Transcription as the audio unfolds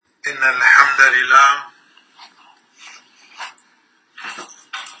إن الحمد لله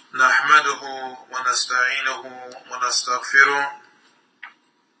نحمده ونستعينه ونستغفره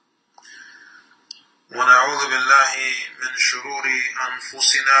ونعوذ بالله من شرور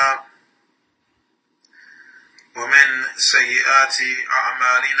أنفسنا ومن سيئات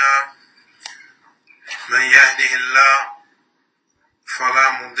أعمالنا من يهده الله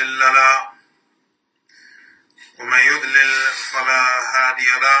فلا مضل له ومن يضلل فلا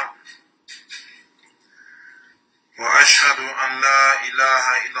هادي له وأشهد أن لا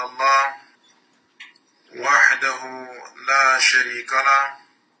إله إلا الله وحده لا شريك له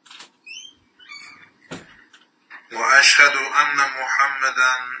وأشهد أن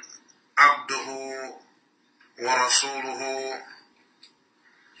محمدا عبده ورسوله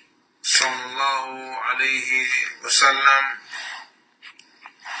صلى الله عليه وسلم.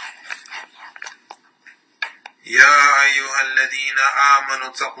 يا أيها الذين آمنوا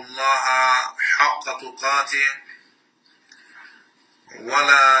اتقوا الله حق تقاته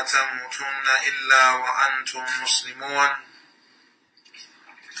ولا تموتن إلا وأنتم مسلمون.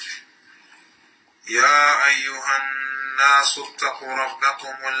 يا أيها الناس اتقوا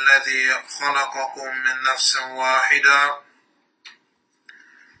ربكم الذي خلقكم من نفس واحدة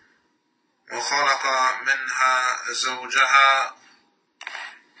وخلق منها زوجها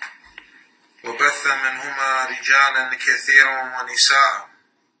وبث منهما رجالا كثيرا ونساء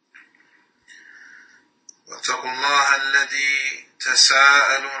واتقوا الله الذي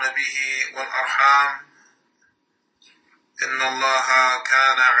تساءلون به والأرحام إن الله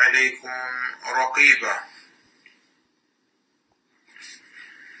كان عليكم رقيبا.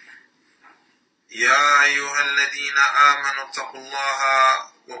 يا أيها الذين آمنوا اتقوا الله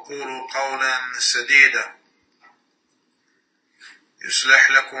وقولوا قولا سديدا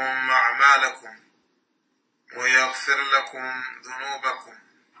يصلح لكم أعمالكم ويغفر لكم ذنوبكم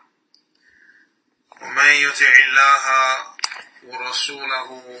ومن يطع الله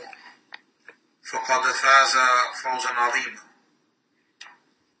ورسوله فقد فاز فوزا عظيما.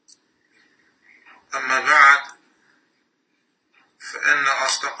 أما بعد فإن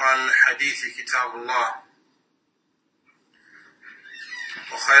أصدق الحديث كتاب الله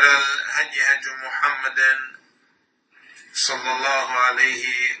وخير الهدي هدي محمد صلى الله عليه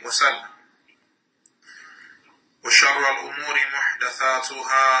وسلم وشر الأمور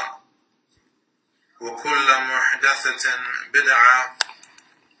محدثاتها وكل محدثة بدعة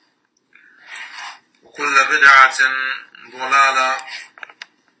وكل بدعة ضلالة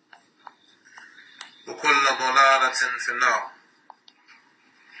وكل ضلالة في النار.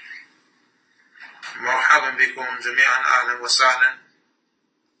 مرحبا بكم جميعا، أهلا وسهلا.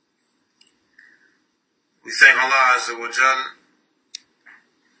 We thank Allah Azza wa Jal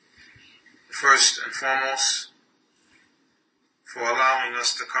first and foremost for allowing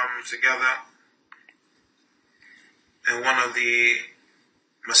us to come together in one of the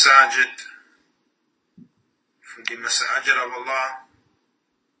Masjid, from the Masjid of Allah,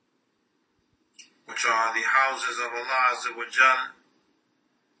 which are the houses of Allah Azza wa Jal,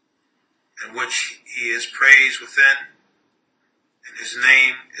 in which He is praised within and His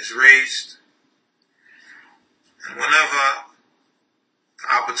name is raised. And whenever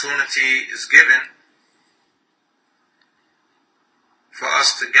the opportunity is given for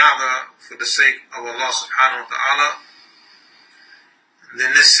us to gather for the sake of Allah subhanahu wa ta'ala,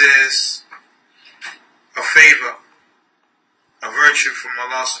 then this is a favor, a virtue from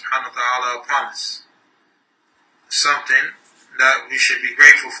Allah subhanahu wa ta'ala upon us, something that we should be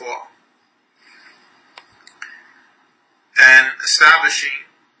grateful for. And establishing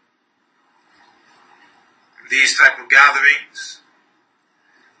these type of gatherings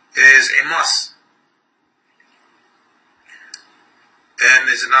is a must, and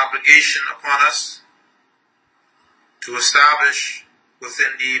is an obligation upon us to establish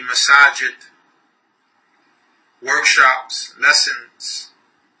within the Masjid workshops, lessons,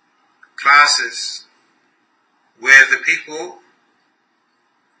 classes, where the people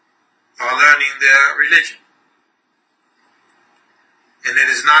are learning their religion. And it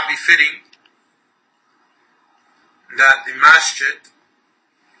is not befitting that the Masjid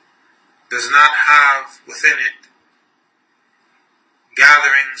does not have within it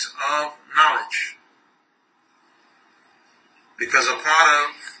gatherings of knowledge, because a part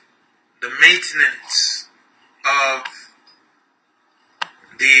of the maintenance of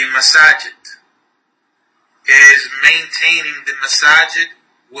the Masjid is maintaining the Masjid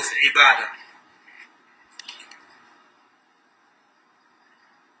with ibadah,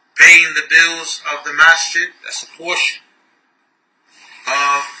 paying the bills of the Masjid. That's a portion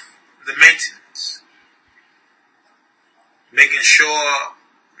of the maintenance. Making sure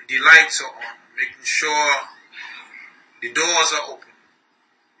the lights are on, making sure the doors are open.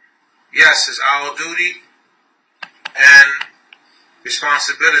 Yes, it's our duty and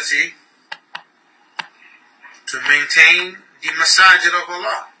responsibility to maintain the Masjid of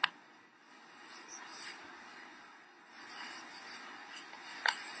Allah.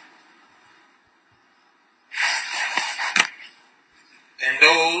 And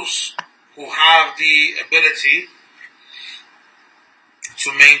those who have the ability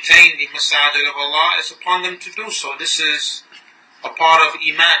to maintain the Masjid of Allah, it's upon them to do so. This is a part of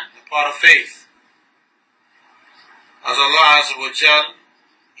Iman, a part of faith. As Allah Azza wa Jal,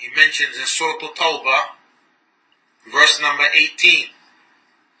 He mentions in Surah Tawbah, verse number 18,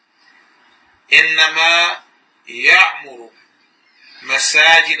 إِنَّمَا يَعْمُرُ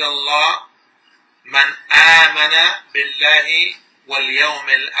مَسَاجِدَ اللَّهِ مَنْ آمَنَ بِاللَّهِ وَالْيَوْمِ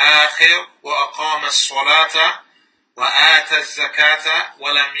الْآخِرِ وَأَقَامَ الصَّلَاةَ وَآتَى الزَّكَاةَ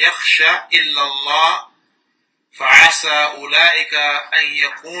وَلَمْ يَخْشَ إِلَّا اللَّهَ فَعَسَى أُولَئِكَ أَنْ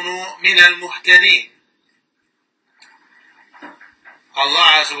يَكُونُوا مِنَ الْمُهْتَدِينَ. Allah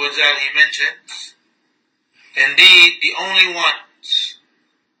Azza wa Jal, He mentions, indeed, the only ones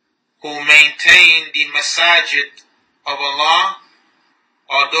who maintain the Masajid of Allah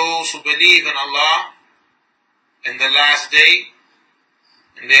are those who believe in Allah in the last day,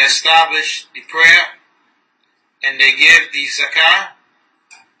 and they establish the prayer, and they give the zakah,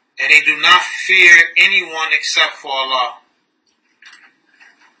 and they do not fear anyone except for Allah.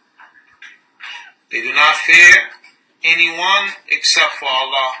 They do not fear anyone except for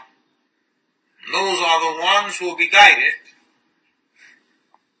Allah. Those are the ones who will be guided.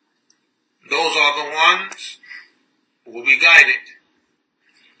 Those are the ones who will be guided.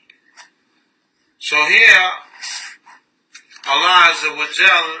 So here, Allah Azza wa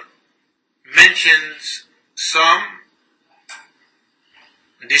Jal mentions some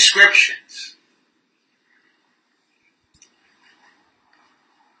descriptions.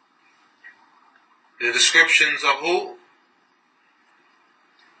 The descriptions of who?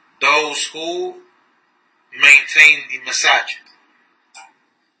 Those who maintain the Masajid.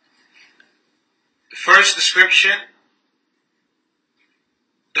 The first description,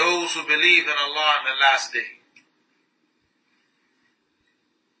 those who believe in Allah in the last day.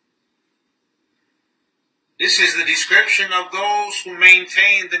 This is the description of those who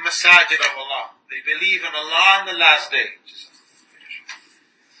maintain the Masajid of Allah. They believe in Allah in the last day.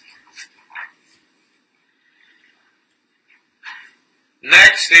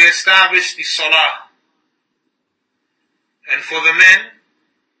 Next, they establish the Salah. And for the men,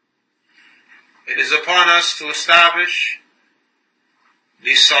 it is upon us to establish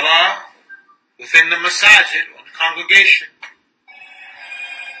the Salah within the Masajid or the congregation.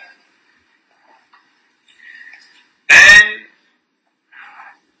 And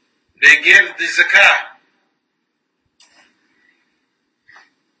they give the zakah.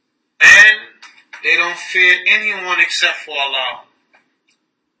 And they don't fear anyone except for Allah.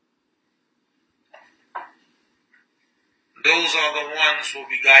 Those are the ones who will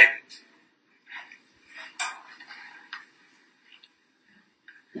be guided.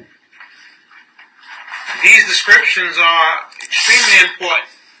 These descriptions are extremely important,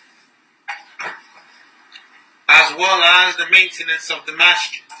 as well as the maintenance of the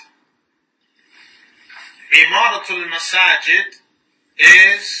masjid. Imaratul masajid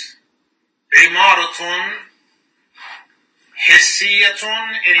is imaratun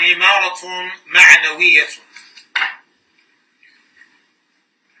hissiyatun and imaratun ma'nawiyatun.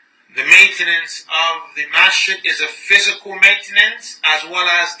 The maintenance of the masjid is a physical maintenance as well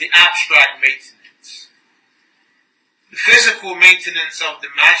as the abstract maintenance. The physical maintenance of the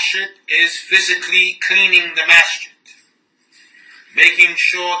masjid is physically cleaning the masjid, making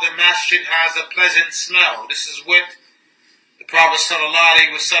sure the masjid has a pleasant smell. This is what the Prophet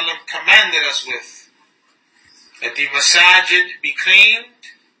ﷺ commanded us with, that the masajid be cleaned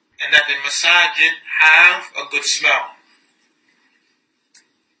and that the masajid have a good smell.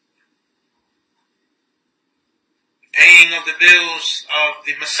 Paying of the bills of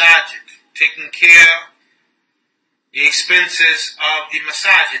the masajid, taking care the expenses of the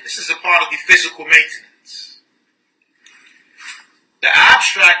masajid. This is a part of the physical maintenance. The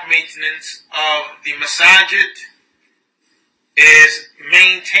abstract maintenance of the masajid is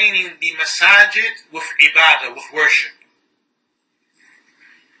maintaining the masajid with ibadah, with worship.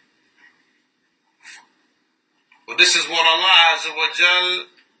 Well, this is what Allah Azza wa Jal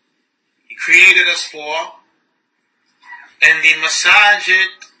created us for. And the masajid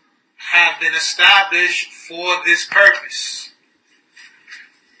have been established for this purpose.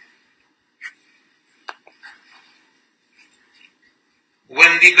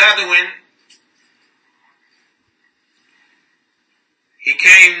 when the Bedouin, he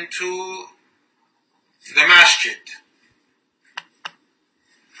came to the Masjid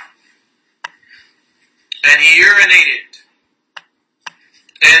and he urinated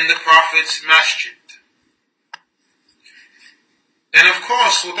in the Prophet's Masjid. And of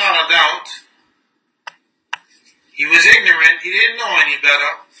course, without a doubt, he was ignorant, he didn't know any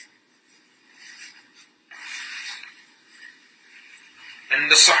better. And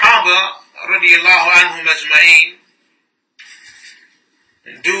the Sahaba, radiallahu anhum ajma'een,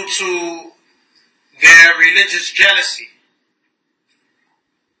 due to their religious jealousy,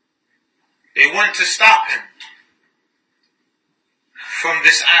 they went to stop him from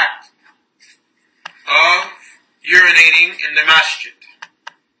this act of urinating in the Masjid.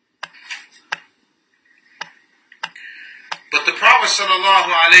 But the Prophet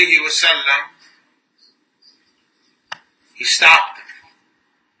sallallahu alaihi wasallam, he stopped them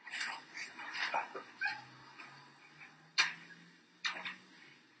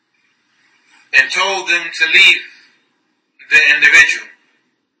and told them to leave the individual.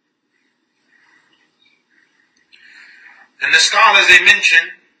 And the scholars, they mention,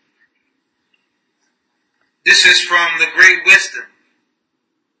 this is from the great wisdom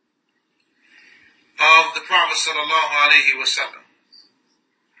of the Prophet sallallahu alaihi wasallam.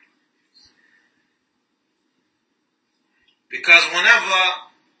 Because whenever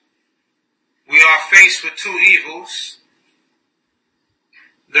we are faced with two evils,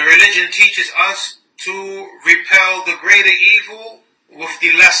 the religion teaches us to repel the greater evil with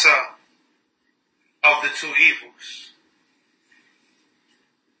the lesser of the two evils.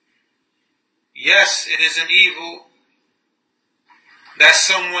 Yes, it is an evil that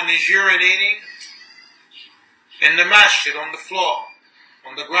someone is urinating in the masjid, on the floor,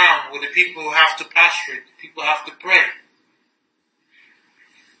 on the ground, where the people have to prostrate, the people have to pray.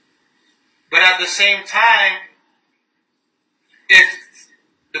 But at the same time, if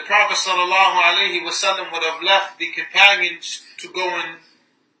the Prophet sallallahu alaihi wasallam would have left the companions to go and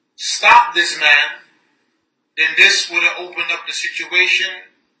stop this man, then this would have opened up the situation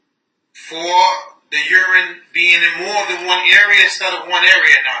for the urine being in more than one area instead of one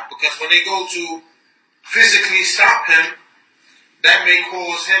area now. Because when they go to physically stop him, that may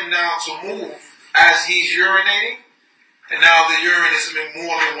cause him now to move as he's urinating, and now the urine is in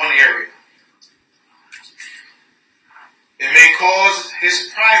more than one area. It may cause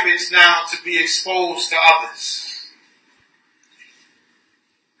his privates now to be exposed to others.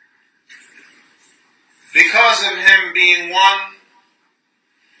 Because of him being one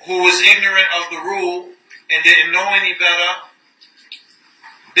who was ignorant of the rule and didn't know any better,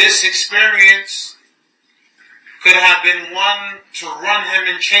 this experience could have been one to run him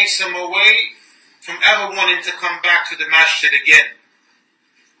and chase him away from ever wanting to come back to the masjid again,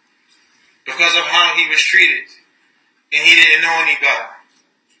 because of how he was treated and he didn't know any better.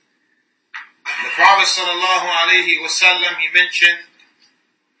 The Prophet sallallahu alaihi wasallam, he mentioned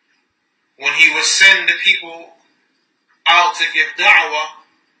when he would send the people out to give da'wah,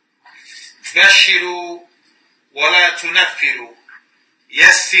 بشروا ولا تنفروا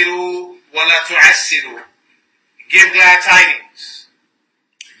يسروا ولا تعسروا. Give glad tidings.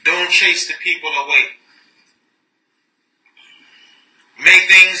 Don't chase the people away. Make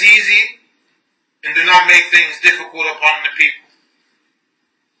things easy and do not make things difficult upon the people.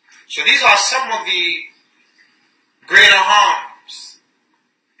 So these are some of the greater harms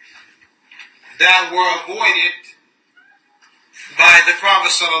that were avoided by the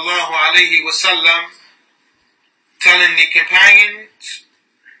Prophet sallallahu alaihi wasallam telling the companions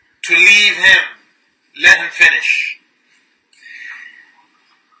to leave him, let him finish.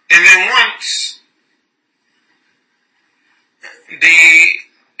 And then once the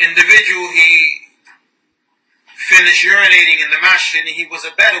individual, he finished urinating in the masjid and he was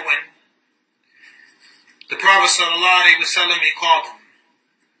a Bedouin, the Prophet sallallahu alaihi wasallam, he called him.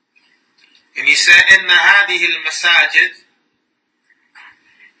 And he said, إِنَّ هَذِهِ الْمَسَاجِدِ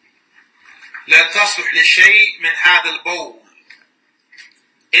لا تصلح لشيء من هذا البول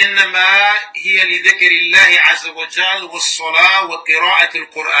إنما هي لذكر الله عز وجل والصلاة وقراءة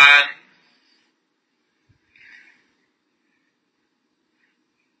القرآن.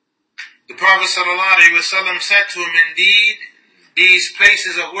 The Prophet ﷺ said to him, indeed, these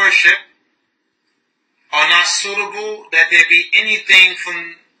places of worship are not suitable that there be anything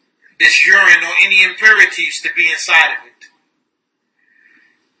from this urine or any impurities to be inside of it.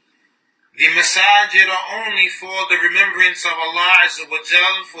 The masajid are only for the remembrance of Allah Azza wa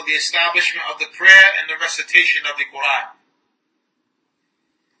Jal, for the establishment of the prayer and the recitation of the Quran.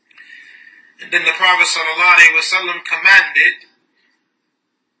 And then the Prophet ﷺ commanded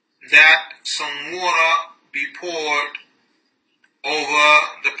that some water be poured over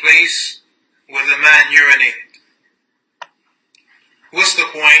the place where the man urinated. What's the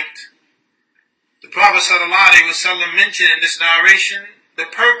point? The Prophet ﷺ mentioned in this narration the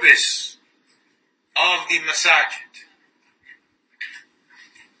purpose of the Masjid,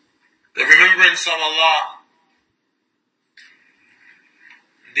 the remembrance of Allah,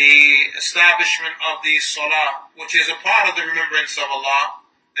 the establishment of the Salah, which is a part of the remembrance of Allah,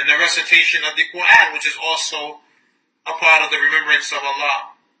 and the recitation of the Quran, which is also a part of the remembrance of Allah.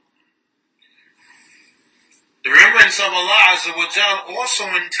 The remembrance of Allah Azza wa Jal also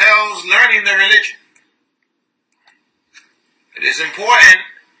entails learning the religion. It is important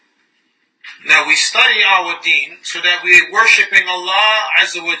that we study our deen so that we are worshipping Allah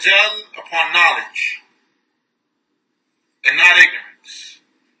Azza wa Jal upon knowledge and not ignorance.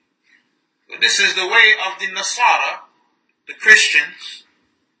 But this is the way of the Nasara, the Christians.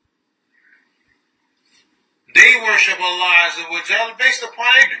 They worship Allah Azza wa Jal based upon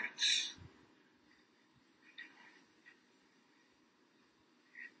ignorance.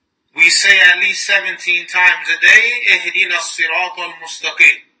 We say at least 17 times a day, اهدنا الصراط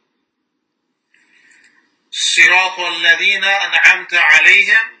المستقيم صراط الذين أنعمت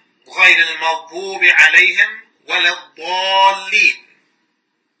عليهم غير المغضوب عليهم ولا الضالين.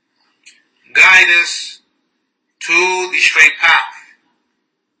 Guide us to the straight path.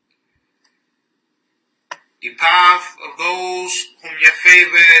 The path of those whom your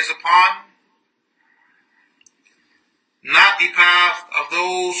favor is upon, not the path of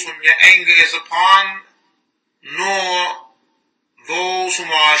those whom your anger is upon, nor those whom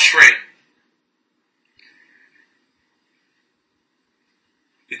are astray.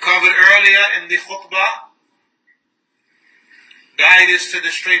 We covered earlier in the khutbah, guide us to the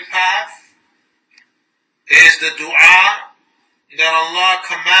straight path is the dua that Allah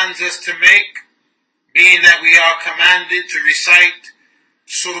commands us to make, being that we are commanded to recite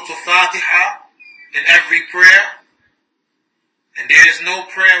Surah Al-Fatiha in every prayer. And there is no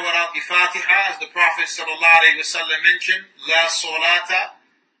prayer without the Fatiha, as the Prophet ﷺ mentioned, La salata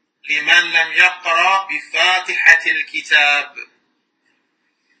liman lam yaqra bi Fatihatil Kitab.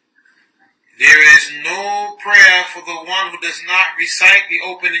 There is no prayer for the one who does not recite the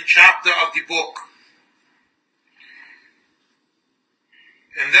opening chapter of the book.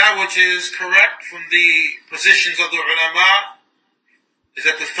 And that which is correct from the positions of the ulama is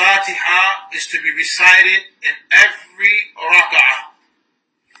that the Fatiha is to be recited in every raka'ah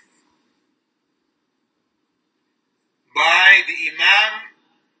by the Imam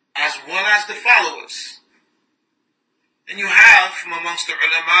as well as the followers. And you have from amongst the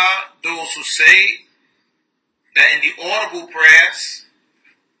ulama those who say that in the audible prayers,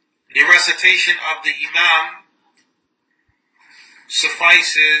 the recitation of the Imam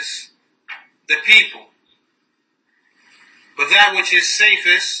suffices the people. But that which is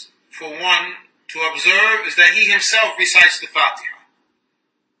safest for one to observe is that he himself recites the Fatiha.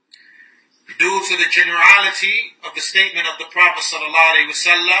 Due to the generality of the statement of the Prophet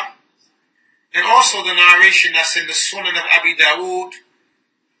ﷺ, and also the narration that's in the Sunnah of Abi Dawood,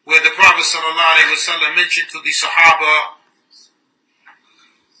 where the Prophet ﷺ mentioned to the Sahaba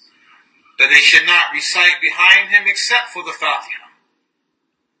that they should not recite behind him except for the Fatiha.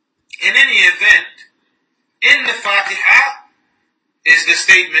 In any event, in the Fatiha is the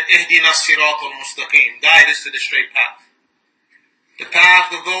statement, اهدنا الصراط المستقيم, guide us to the straight path. The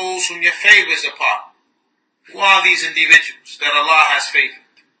path of those whom your favor is upon. Who are these individuals that Allah has favored?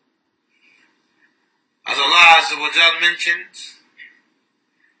 As Allah Azza wa Jal mentions,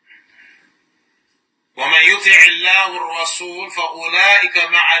 وَمَنْ يُطِعِ اللَّهُ الرَّسُولَ فَأُولَٰئِكَ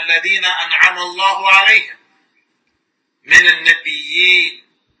مَعَ الَّذِينَ أَنْعَمَ اللَّهُ عَلَيْهِمْ مِنَ النَّبِيِّينَ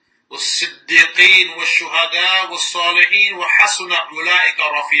والصديقين والشهداء والصالحين وحسن أولئك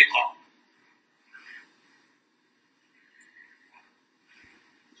رفيقا.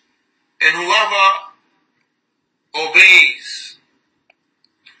 And whoever obeys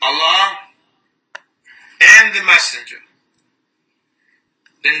Allah and the Messenger,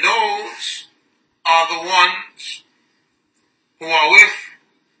 then those are the ones who are with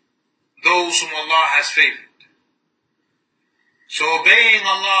those whom Allah has favored. So obeying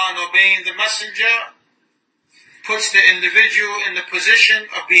Allah and obeying the Messenger puts the individual in the position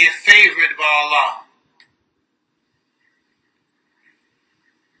of being favored by Allah.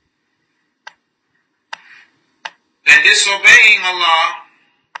 And disobeying Allah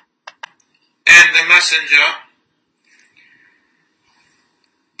and the Messenger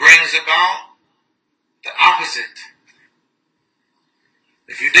brings about the opposite.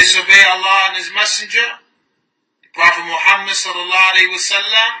 If you disobey Allah and His Messenger, Prophet Muhammad sallallahu alaihi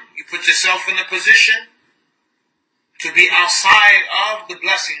wasallam, you put yourself in a position to be outside of the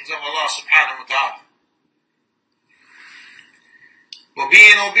blessings of Allah subhanahu wa ta'ala. But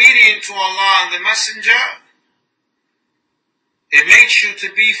being obedient to Allah and the Messenger, it makes you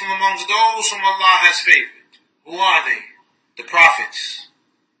to be from amongst those whom Allah has favored. Who are they? The prophets,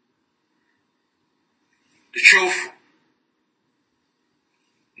 the truthful,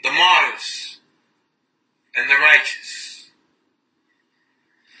 the martyrs, and the righteous.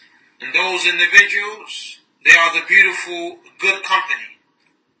 And those individuals, they are the beautiful, good company,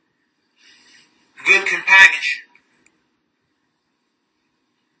 good companionship.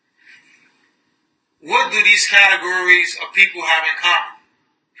 What do these categories of people have in common?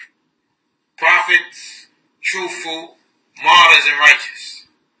 Prophets, truthful, martyrs, and righteous.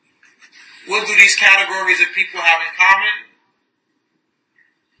 What do these categories of people have in common?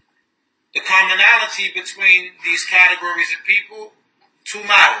 The commonality between these categories of people, two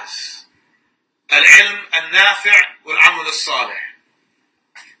matters. Al-ilm al-nafi' wal-amal al-salih.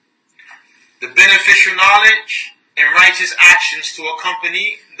 The beneficial knowledge and righteous actions to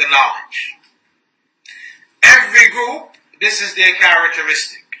accompany the knowledge. Every group, this is their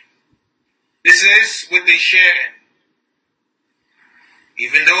characteristic. This is what they share in.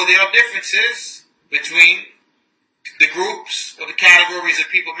 Even though there are differences between the groups or the categories of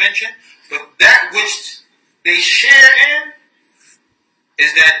people mentioned, but that which they share in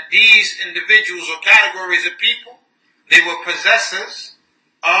is that these individuals or categories of people, they were possessors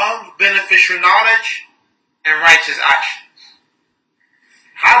of beneficial knowledge and righteous actions.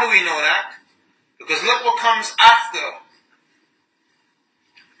 How do we know that? Because look what comes after.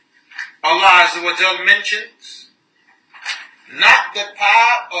 Allah Azza wa Jal mentions, not the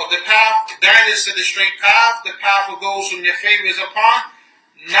path, or the path, that is to the straight path, the path of those whom your favor is upon,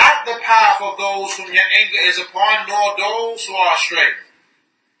 not the path of those whom your anger is upon, nor those who are astray.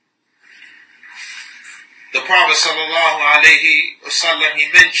 The Prophet sallallahu alayhi wasallam,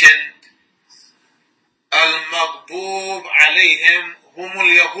 he mentioned, Al-Maghdub alayhim humul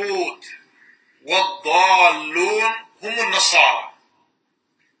Yahud, وَالضَّالُّونَ هُمُ النَّصَارَى.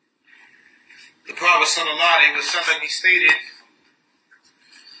 The Prophet sallallahu alayhi wa sallam, he stated,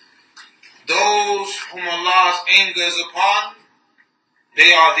 those whom Allah's anger is upon,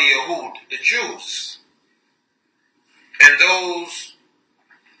 they are the Yahud, the Jews. And those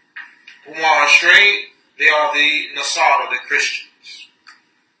whom are astray, they are the Nasara, the Christians.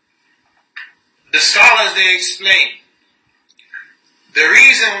 The scholars, they explain, the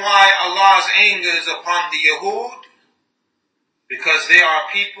reason why Allah's anger is upon the Yahud, because they are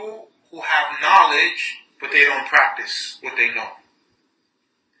people who have knowledge, but they don't practice what they know.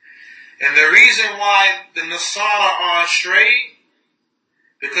 And the reason why the Nasara are astray,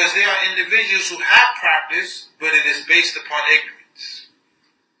 because they are individuals who have practice, but it is based upon ignorance.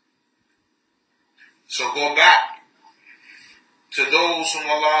 So go back to those whom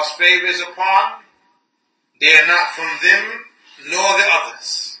Allah's favor is upon. They are not from them, nor the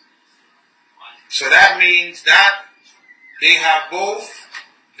others. So that means that they have both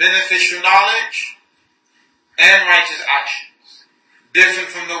beneficial knowledge and righteous actions. Different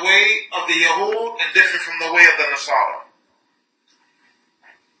from the way of the Yahud and different from the way of the Nasara.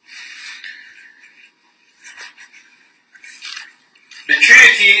 The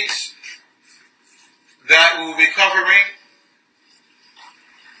treatises that we will be covering,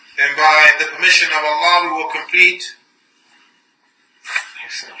 and by the permission of Allah we will complete.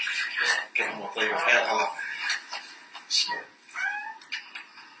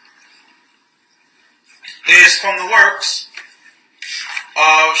 Is from the works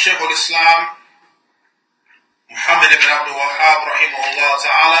of Shaykh al-Islam Muhammad ibn Abdul Wahhab rahimahullah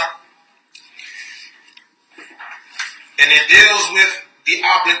ta'ala, and it deals with the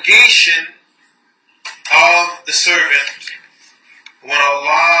obligation of the servant when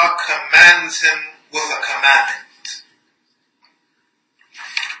Allah commands him with a commandment.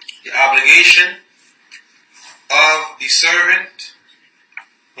 The obligation of the servant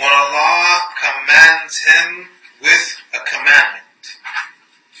when Allah commands him with a commandment.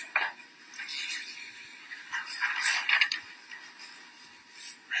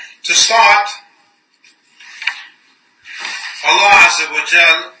 To start, Allah Azza wa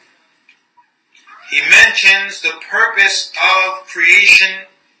Jal, He mentions the purpose of creation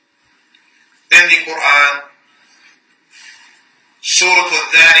in the Quran. Surah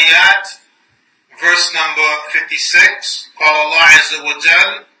Al-Dhariyat, verse number 56. قال الله عز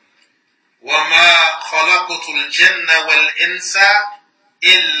وجل وَمَا خَلَقْتُ الْجِنَّ وَالْإِنسَ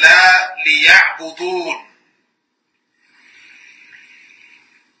إِلَّا لِيَعْبُدُونَ.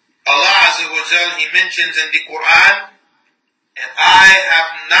 Allah Azza wa Jal, He mentions in the Quran, and I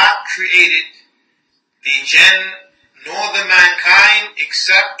have not created the jinn nor the mankind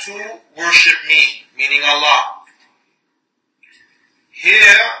except to worship me, meaning Allah.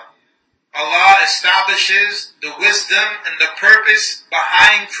 Here, Allah establishes the wisdom and the purpose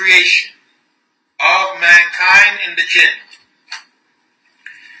behind creation of mankind and the jinn.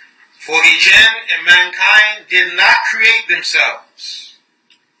 For the jinn and mankind did not create themselves.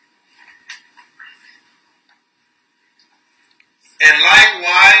 And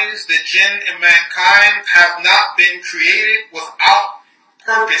likewise, the jinn and mankind have not been created without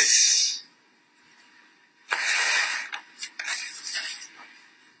purpose.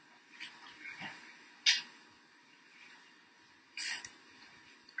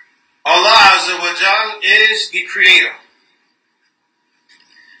 Allah Azza wa Jal is the creator.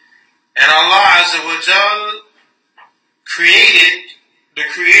 And Allah Azza wa Jal created the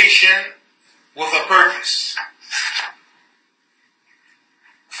creation with a purpose.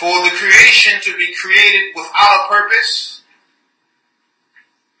 For the creation to be created without a purpose,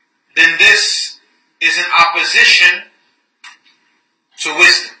 then this is in opposition to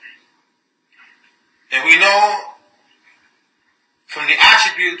wisdom. And we know from the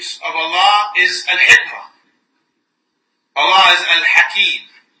attributes of Allah is al-hikmah. Allah is al-hakim.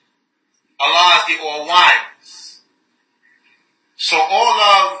 Allah is the all-wise. So all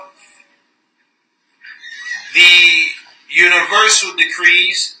of the universal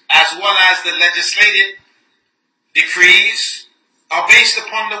decrees as well as the legislated decrees are based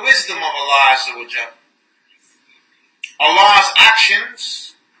upon the wisdom of Allah Azza wa Jalla. Allah's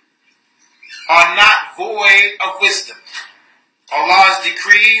actions are not void of wisdom. Allah's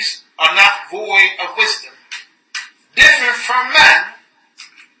decrees are not void of wisdom. Different from man,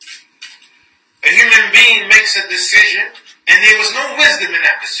 a human being makes a decision and there was no wisdom in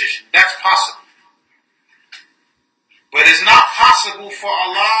that decision. That's possible. But it's not possible for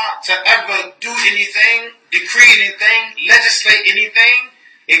Allah to ever do anything, decree anything, legislate anything,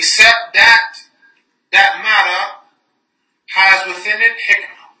 except that matter has within it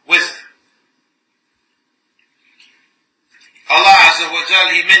hikmah, wisdom. Allah Azza wa Jal,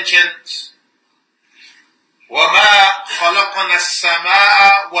 He mentions, وَمَا خَلَقْنَا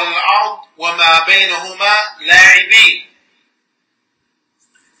السَّمَاءَ وَالْأَرْضِ وَمَا بَيْنَهُمَا لَاعِبِينَ.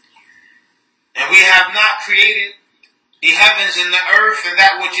 And we have not created the heavens and the earth and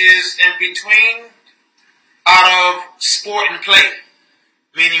that which is in between out of sport and play,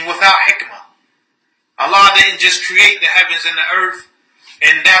 meaning without hikmah. Allah didn't just create the heavens and the earth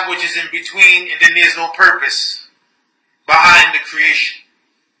and that which is in between and then there's no purpose behind the creation.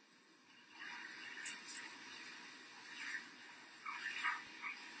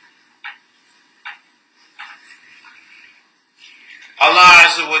 Allah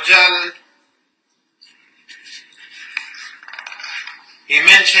Azza wa Jal, He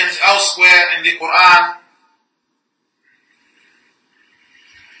mentions elsewhere in the Quran,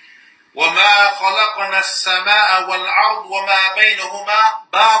 وَمَا خَلَقْنَا السَّمَاءَ وَالْأَرْضِ وَمَا بَيْنَهُمَا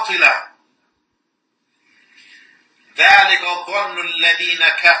بَاطِلًا ذَلِكَ ظَنُّ الَّذِينَ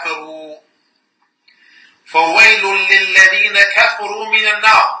كَفَرُوا فَوَيْلٌ لِلَّذِينَ كَفَرُوا مِنَ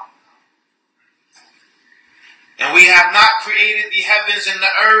النَّارِ. And we have not created the heavens and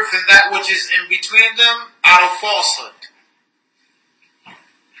the earth and that which is in between them out of falsehood.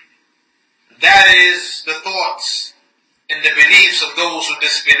 That is the thoughts and the beliefs of those who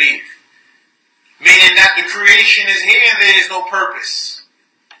disbelieve. Meaning that the creation is here and there is no purpose.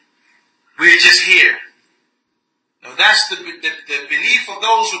 We're just here. Now that's the belief of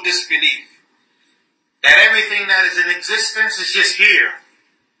those who disbelieve. That everything that is in existence is just here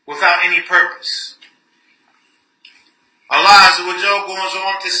without any purpose. Allah Azza wa Jalla goes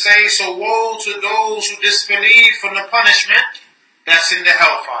on to say, so woe to those who disbelieve from the punishment that's in the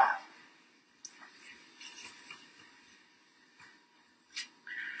hellfire.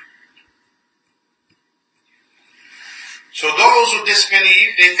 So those who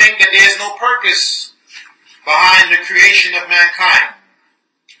disbelieve, they think that there is no purpose behind the creation of mankind.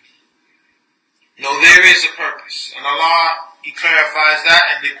 No, there is a purpose. And Allah, He clarifies that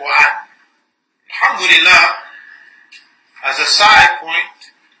in the Quran. Alhamdulillah, as a side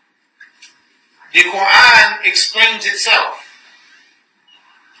point, the Quran explains itself.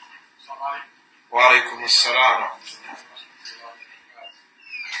 Wa alaikum as-salam.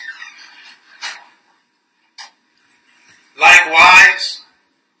 Likewise,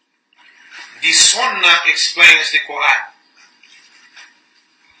 the Sunnah explains the Quran.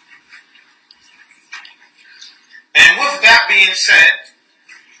 And with that being said,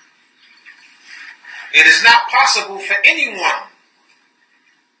 it is not possible for anyone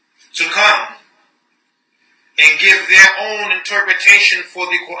to come and give their own interpretation for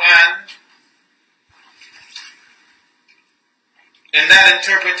the Quran, and that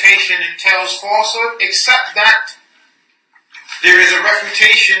interpretation entails falsehood, except that there is a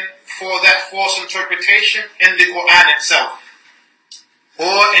refutation for that false interpretation in the Quran itself,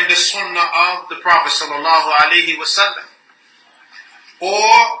 or in the Sunnah of the Prophet sallallahu alaihi wasallam,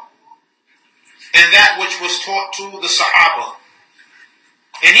 or in that which was taught to the Sahaba,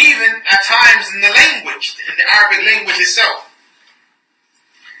 and even at times in the language, in the Arabic language itself.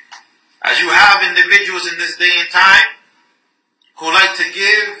 As you have individuals in this day and time who like to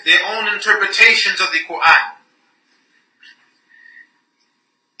give their own interpretations of the Quran.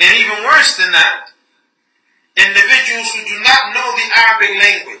 And even worse than that, individuals who do not know the Arabic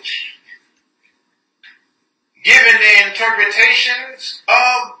language, giving their interpretations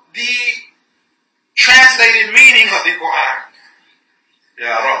of the translated meaning of the Quran.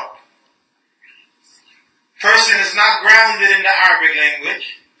 Ya Rab. Person is not grounded in the Arabic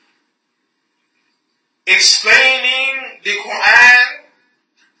language, explaining the Quran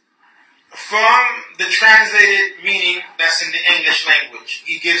from the translated meaning that's in the English language.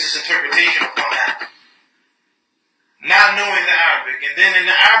 He gives his interpretation upon that, not knowing the Arabic. And then in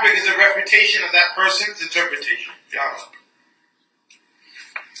the Arabic is a refutation of that person's interpretation. Ya Rab.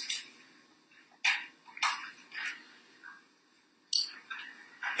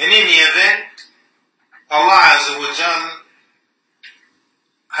 In any event, Allah Azza wa Jal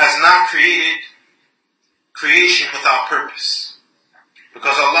has not created creation without purpose.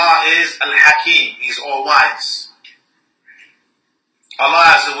 Because Allah is Al-Hakim, He's all-wise. Allah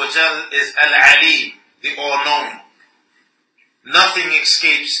Azza wa Jal is Al-Alim, the all-knowing. Nothing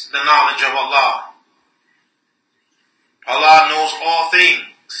escapes the knowledge of Allah. Allah knows all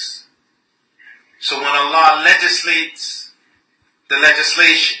things. So when Allah legislates the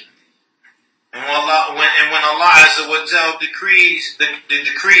legislation, and when Allah Azza wa Jal decrees the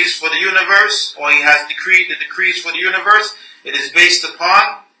decrees for the universe, or He has decreed the decrees for the universe, it is based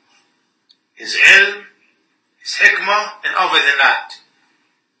upon His ilm, His hikmah, and other than that,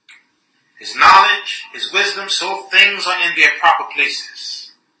 His knowledge, His wisdom, so things are in their proper places.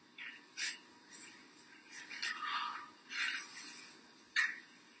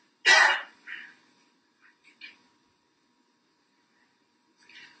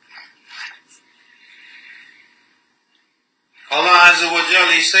 Allah Azza wa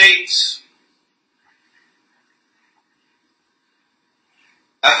Jalla states,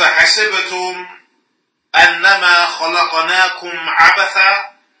 أَفَحَسِبْتُمْ أَنَّمَا خَلَقْنَاكُمْ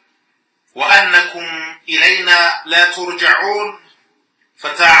عَبَثًا وَأَنَّكُمْ إِلَيْنَا لَا تُرْجَعُونَ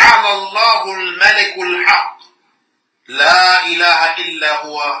فَتَعَالَى اللَّهُ الْمَلِكُ الْحَقُّ لَا إِلَهَ إِلَّا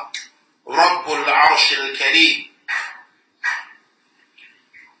هُوَ رَبُّ الْعَرْشِ الْكَرِيمِ.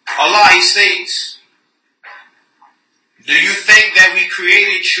 Allah, He states, do you think that we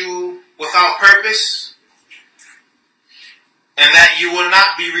created you without purpose, and that you will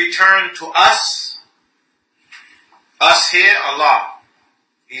not be returned to us? Us here, Allah.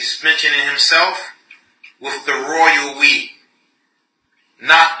 He's mentioning Himself with the royal we.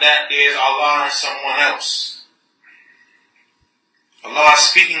 Not that there's Allah and someone else. Allah is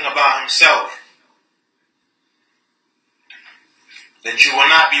speaking about Himself. That you will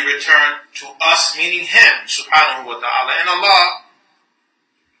not be returned to us, meaning Him, subhanahu wa ta'ala. And Allah,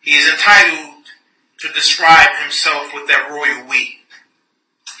 He is entitled to describe Himself with that royal we.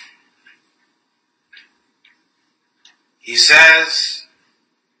 He says,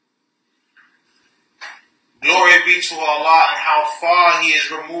 glory be to Allah and how far He is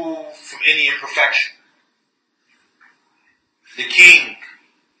removed from any imperfection. The King,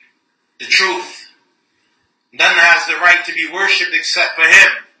 the truth. None has the right to be worshipped except for Him.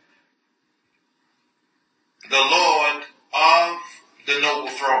 The Lord of the noble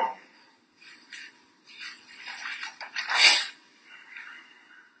throne.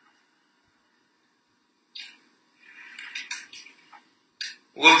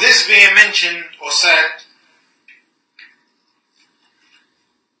 With this being mentioned or said,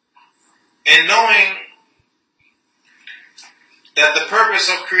 and knowing that the purpose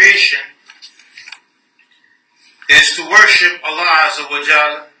of creation is to worship Allah Azza wa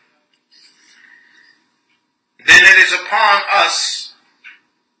Jal, then it is upon us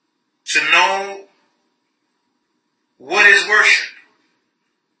to know what is worship.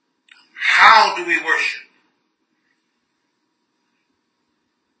 How do we worship?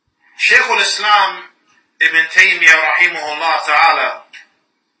 Shaykh al-Islam Ibn Taymiyyah rahimahullah ta'ala,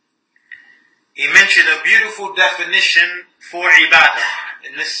 he mentioned a beautiful definition for ibadah,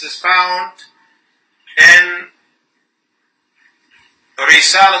 and this is found in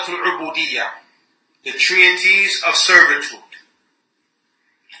Risalatul Ubudiyya, the treatise of servitude.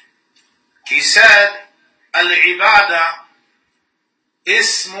 He said, Al-Ibadah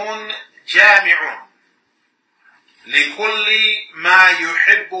ismun jami'un لكل ما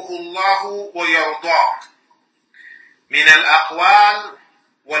يحبه الله ويرضاه من الأقوال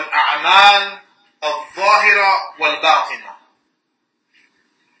والأعمال الظاهرة والباطنة.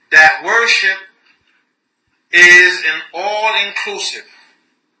 That worship is an all-inclusive,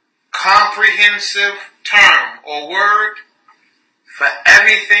 comprehensive term or word for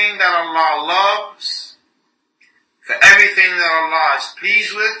everything that Allah loves, for everything that Allah is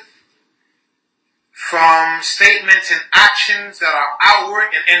pleased with, from statements and actions that are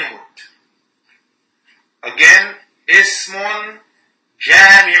outward and inward. Again, ismun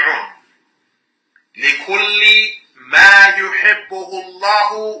jami'un likulli ma yuhibbuhu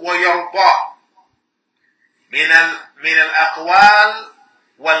Allahu wa yardah min al-aqwal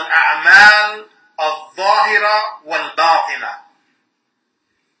wal-a'mal al-zahira wal-batina.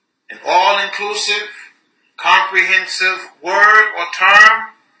 An all-inclusive, comprehensive word or term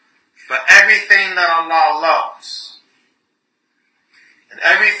for everything that Allah loves and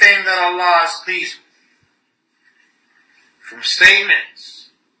everything that Allah is pleased with, from statements,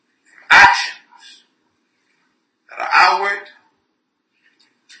 from actions that are outward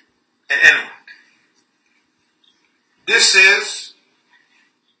and inward. This is,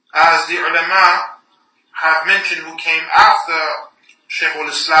 as the ulama have mentioned who came after Shaykh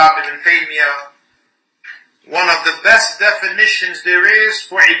al-Islam ibn Taymiyyah, one of the best definitions there is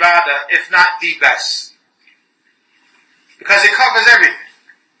for ibadah, if not the best. Because it covers everything.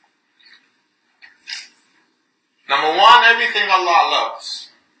 Number one, everything Allah loves.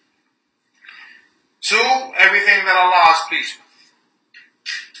 Two, everything that Allah is pleased with.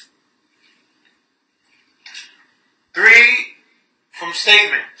 Three, from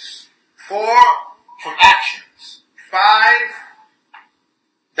statements. Four, from actions. Five,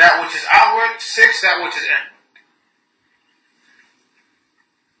 that which is outward. Six, that which is inward.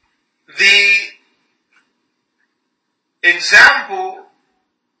 The example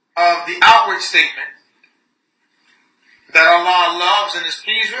of the outward statement that Allah loves and is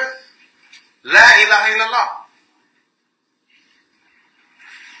pleased with, La ilaha illallah.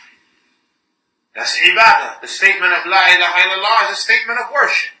 That's ibadah. The statement of La ilaha illallah is a statement of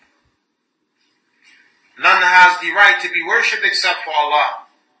worship. None has the right to be worshipped except for Allah.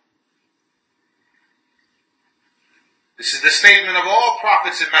 This is the statement of all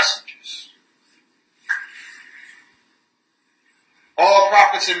prophets and messengers. All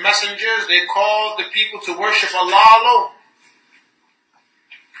prophets and messengers, they called the people to worship Allah alone.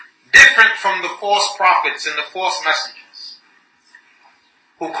 Different from the false prophets and the false messengers,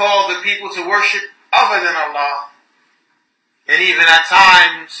 who called the people to worship other than Allah, and even at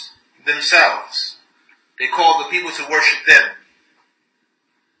times themselves. They called the people to worship them.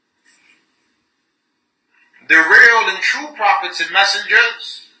 The real and true prophets and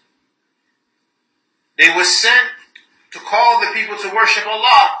messengers, they were sent to call the people to worship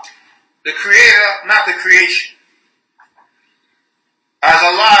Allah, the Creator, not the creation. As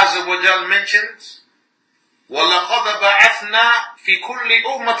Allah Azza wa Jal mentions, وَلَقَدْ بَعَثْنَا فِي كُلِّ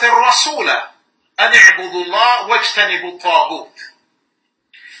أُمَّةٍ رَسُولًا أَنِ اعْبُدُوا اللَّهَ وَاجْتَنِبُوا الطَّاغُوتَ.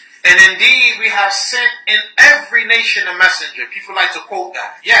 And indeed, we have sent in every nation a messenger. People like to quote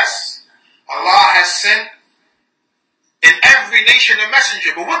that. Yes, Allah has sent in every nation a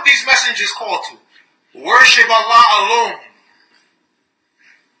messenger. But what these messengers call to? Worship Allah alone.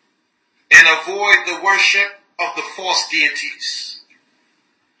 And avoid the worship of the false deities.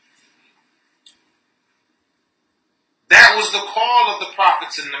 That was the call of the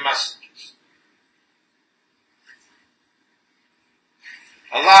prophets and the messengers.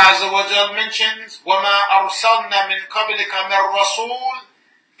 Allah Azza wa Jal mentions, وَمَا أَرْسَلْنَا مِنْ قَبْلِكَ مِنْ رَسُولٍ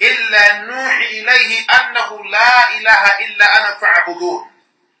إِلَّا نُوحِي إِلَيْهِ أَنَّهُ لَا إِلَهَ إِلَّا أَنَا فَاعْبُدُونِ.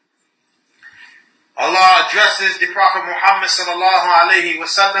 Allah addresses the Prophet Muhammad sallallahu alayhi wa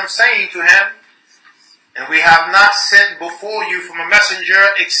sallam, saying to him, and we have not sent before you from a messenger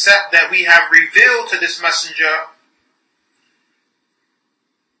except that we have revealed to this messenger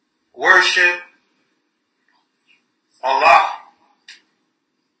worship Allah.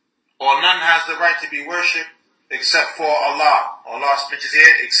 Or none has the right to be worshipped except for Allah. Allah mentions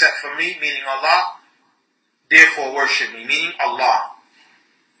here, except for me, meaning Allah. Therefore worship me, meaning Allah.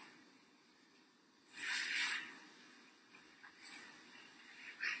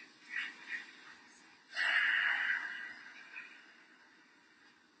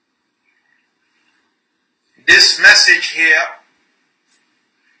 This message here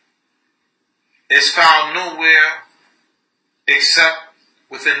is found nowhere except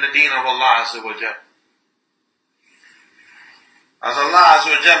within the deen of Allah Azza wa Jal. As Allah Azza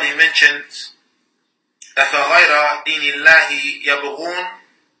wa Jal, He mentions, أَفَغَيْرَ دِينِ اللَّهِ يَبْغُونَ,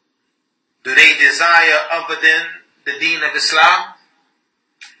 do they desire other than the deen of Islam?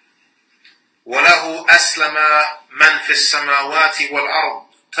 وَلَهُ أَسْلَمَ مَنْ فِي السَّمَاوَاتِ وَالْأَرْضِ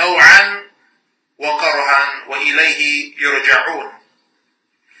طَوْعًا وَقَرْهًا وَإِلَيْهِ يُرْجَعُونَ.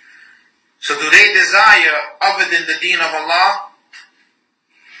 So do they desire other than the deen of Allah?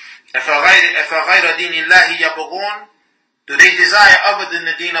 أَفَغَيْرَ دِينِ اللَّهِ يَبْغُونَ, do they desire other than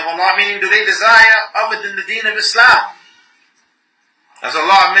the deen of Allah? Meaning, do they desire other than the deen of Islam? As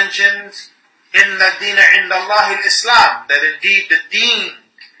Allah mentions, إِنَّ الدِّينَ عِنْدَ اللَّهِ الْإِسْلَامِ, that indeed the deen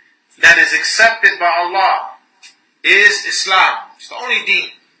that is accepted by Allah is Islam. It's the only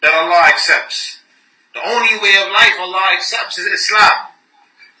deen that Allah accepts. The only way of life Allah accepts is Islam.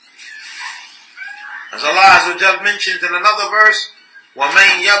 As Allah Azza wa Jal mentions in another verse,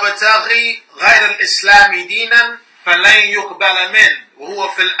 وَمَنْ يَبْتَغِي غَيْرَ الْإِسْلَامِ دِينًا فَلَنْ يُقْبَلَ مِنْهُ وَهُوَ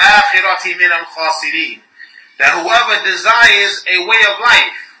فِي الْآخِرَةِ مِنَ الْخَاسِرِينَ. That whoever desires a way of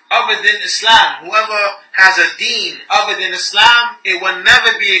life other than Islam, whoever has a deen other than Islam, it will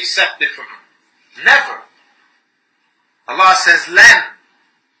never be accepted from him. Never. Allah says, lan.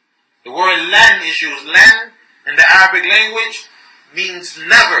 The word lan is used. Lan in the Arabic language means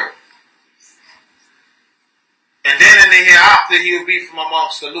never. And then in the hereafter, he will be from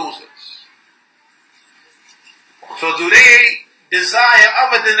amongst the losers. So do they desire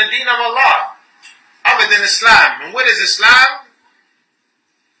other than the deen of Allah, other than Islam? And what is Islam?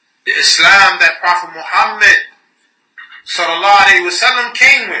 The Islam that Prophet Muhammad sallallahu alaihi wasallam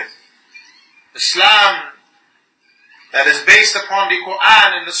came with. Islam that is based upon the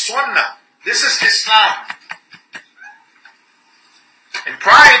Quran and the Sunnah. This is Islam. And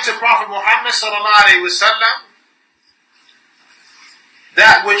prior to Prophet Muhammad sallallahu alaihi wasallam,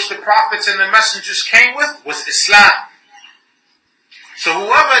 that which the prophets and the messengers came with was Islam. So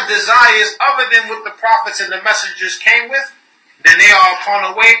whoever desires other than what the prophets and the messengers came with, then they are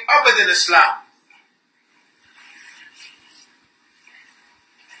upon a way other than Islam.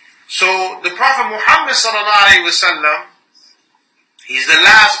 So the Prophet Muhammad sallallahu alaihi wasallam, he's the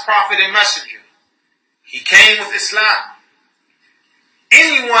last prophet and messenger. He came with Islam.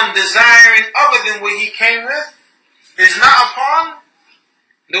 Anyone desiring other than what he came with is not upon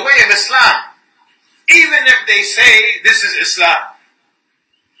the way of Islam, even if they say this is Islam.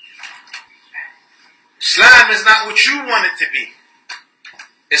 Islam is not what you want it to be.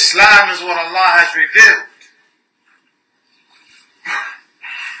 Islam is what Allah has revealed.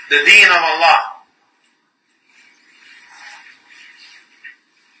 The deen of Allah.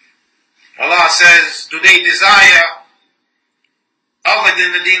 Allah says, do they desire other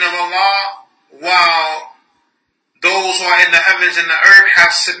than the deen of Allah, while those who are in the heavens and the earth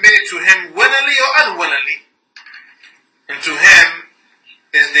have submitted to Him willingly or unwillingly, and to Him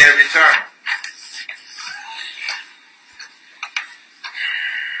is their return.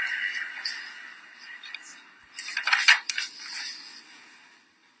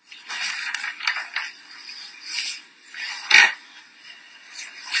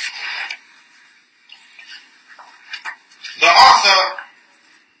 The author,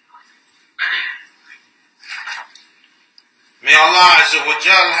 may Allah Azza wa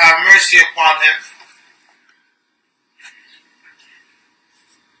Jal have mercy upon him,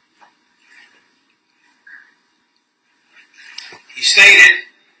 he stated,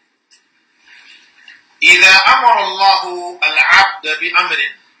 إذا أمر الله العبد بأمر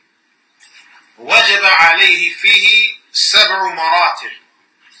وجب عليه فيه 7 مراتب.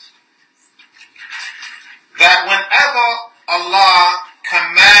 That whenever Allah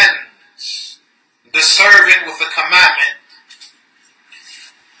commands the servant with a commandment,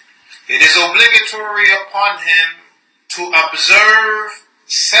 it is obligatory upon him to observe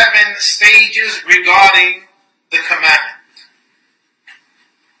 7 stages regarding the commandment.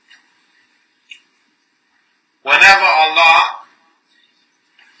 Whenever Allah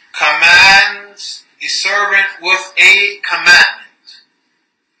commands the servant with a commandment,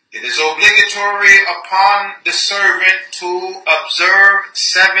 it is obligatory upon the servant to observe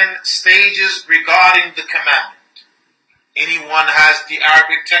 7 stages regarding the commandment. Anyone has the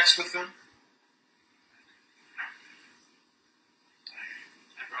Arabic text with them?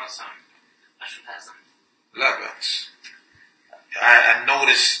 I brought some. I should have some. Levels. I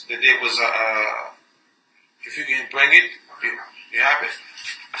noticed that there was a, if you can bring it, you have it?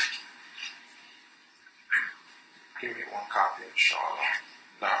 Give me one copy, inshallah.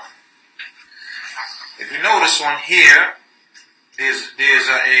 Now, if you notice on here, there's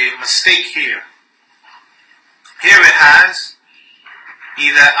a mistake here. Here it has,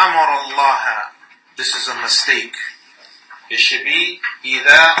 إِذَا أَمَرَ اللَّهَ. This is a mistake. It should be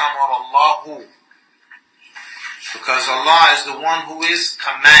إِذَا أَمَرَ اللَّهُ. Because Allah is the one who is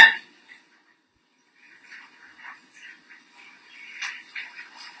commanding.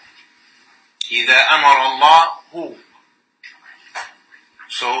 إِذَا أَمَرَ اللَّهُ.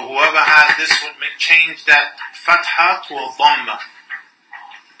 So whoever has this would change that fatha to a dhamma.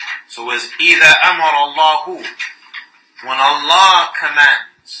 So it's إِذَا أَمَرَ اللَّهُ. When Allah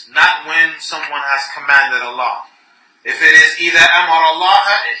commands, not when someone has commanded Allah. If it is إِذَا أَمَرَ اللَّهَ,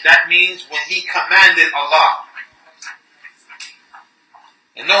 that means when He commanded Allah.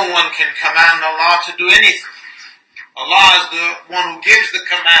 And no one can command Allah to do anything. Allah is the one who gives the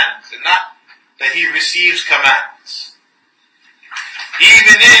commands, and not that He receives commands.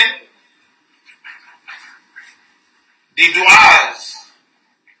 Even in the du'as,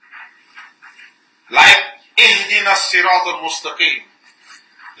 like اهدنا الصراط المستقيم.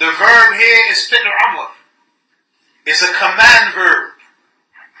 The verb here is fi'l amr. It's a command verb.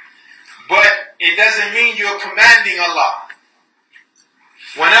 But it doesn't mean you're commanding Allah.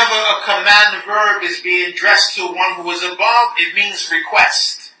 Whenever a command verb is being addressed to one who is above, it means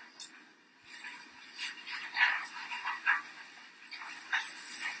request.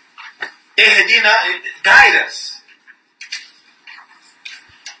 Ihdina, guide us.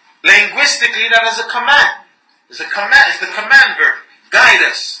 Linguistically, that is a command. It's a command. It's the command verb. Guide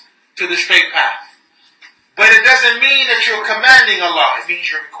us to the straight path. But it doesn't mean that you're commanding Allah. It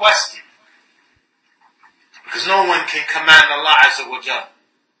means you're requesting. Because no one can command Allah Azza wa Jal.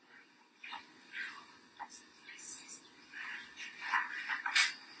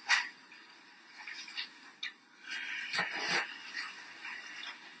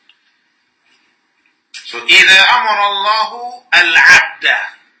 So, إِذَا أَمَرَ اللَّهُ الْعَبْدَ.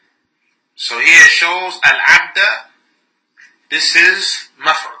 So here it shows al-abda. This is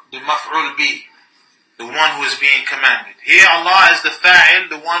the maf'ul bi, the one who is being commanded. Here Allah is the fa'il,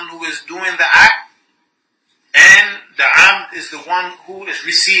 the one who is doing the act, and the abd is the one who is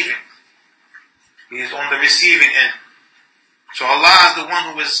receiving. He is on the receiving end. So Allah is the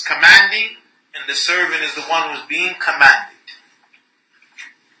one who is commanding, and the servant is the one who is being commanded.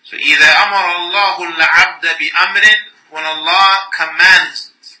 So إِذَا أَمَرَ اللَّهُ الْعَبْدَ بِأَمْرٍ. When Allah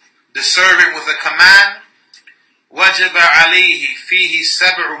commands the servant with a command, وَجَبَ عَلَيْهِ فِيهِ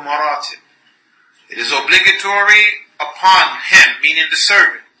سَبْعُ مَرَاتِبٍ. It is obligatory upon him, meaning the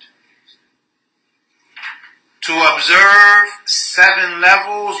servant, to observe 7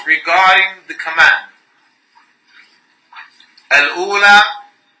 levels regarding the command. Al-ula,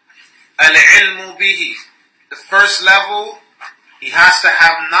 al-ilmu bihi. The first level, he has to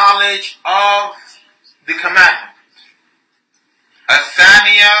have knowledge of the commandment.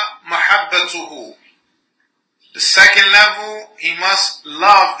 Al-thaniya, mahabbatuhu. The second level, he must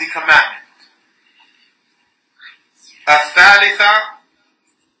love the commandment. Al-thalitha,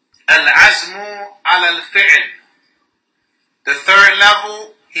 al-azmu ala al-fi'l. The third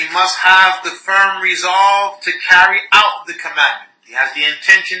level, he must have the firm resolve to carry out the commandment. He has the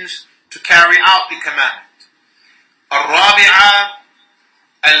intentions to carry out the commandment. Al-rabi'a,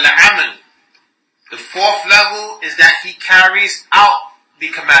 al-amal. The fourth level is that he carries out the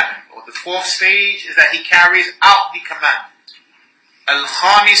commandment. Or the fourth stage is that he carries out the commandment.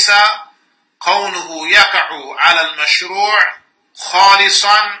 Al-khamisa, قَوْنُهُ يَقَعُ عَلَى الْمَشْرُوعِ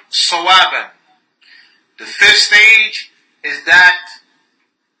خَالِصًا صَوَابًا. The fifth stage is that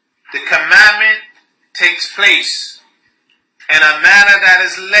the commandment takes place in a manner that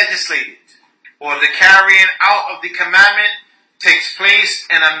is legislated, or the carrying out of the commandment takes place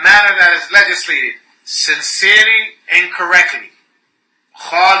in a manner that is legislated sincerely and correctly.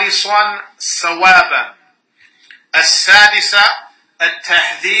 خالصا صوابا. السادسة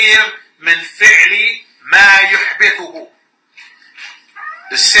التحذير من فعل ما يحبطه.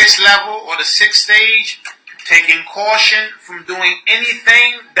 The sixth level, or the sixth stage, taking caution from doing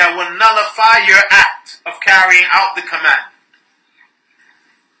anything that will nullify your act of carrying out the command.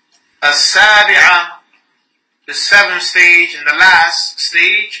 السابعة, the seventh stage and the last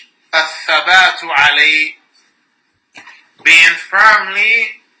stage, الثبات عليه, being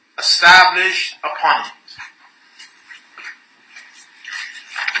firmly established upon it.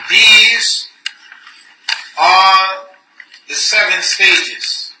 These are the 7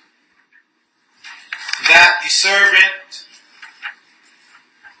 stages that the servant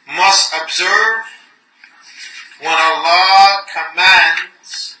must observe when Allah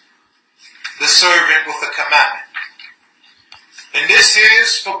commands the servant with a commandment. And this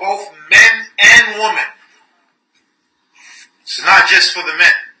is for both men and women. It's not just for the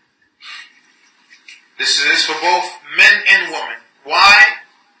men. This is for both men and women. Why?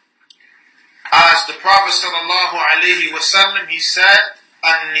 As the Prophet sallallahu alaihi wasallam, he said,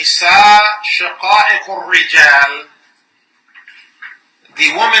 "An-nisa shaqa'iqur rijal." The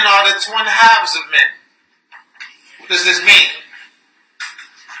women are the twin halves of men. What does this mean?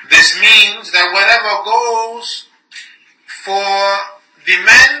 This means that whatever goes for the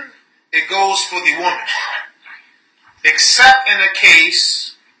men, it goes for the woman. Except in a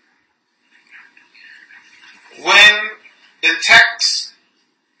case when the text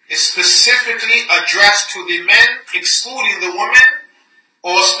is specifically addressed to the men, excluding the women,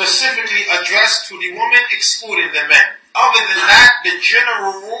 or specifically addressed to the women, excluding the men. Other than that, the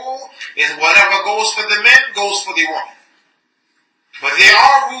general rule is whatever goes for the men, goes for the woman. But there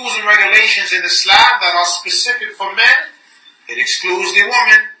are rules and regulations in Islam that are specific for men, it excludes the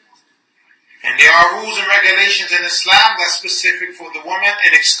woman. And there are rules and regulations in Islam that's specific for the woman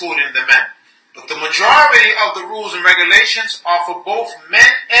and excluding the men. But the majority of the rules and regulations are for both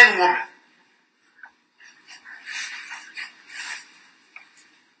men and women.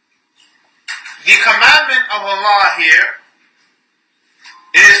 The commandment of Allah here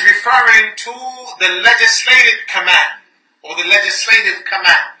is referring to the legislative command, or the legislative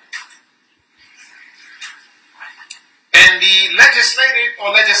command. And the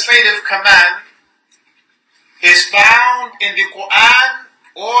legislative command is found in the Quran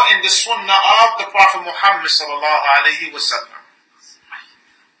or in the Sunnah of the Prophet Muhammad sallallahu alaihi wasallam.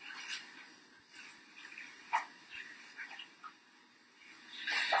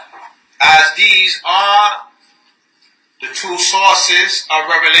 As these are the two sources of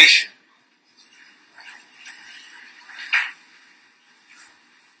revelation.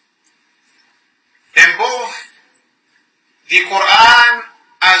 In both the Quran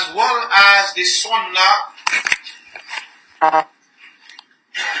as well as the Sunnah are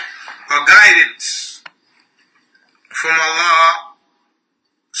guidance from Allah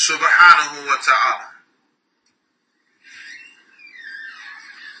subhanahu wa ta'ala.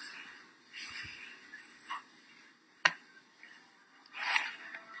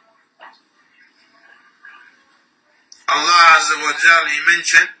 Allah Azza wa Jal, He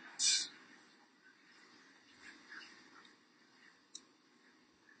mentioned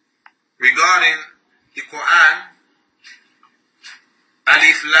regarding the Quran,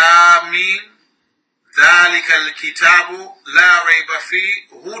 Alif Lam Mim, ذَلِكَ الْكِتَابُ لَا رَيْبَ فِيهِ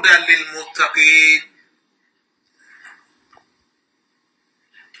هُدًى لِلْمُتَّقِينَ.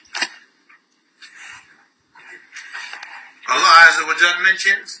 Allah Azza wa Jal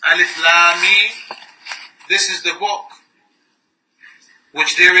mentions Alif Lam Mim. This is the book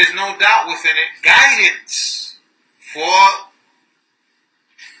which there is no doubt within it, guidance for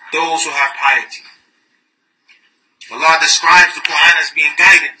those who have piety. Allah describes the Quran as being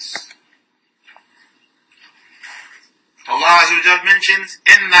guidance. Allah Azza wa Jal mentions,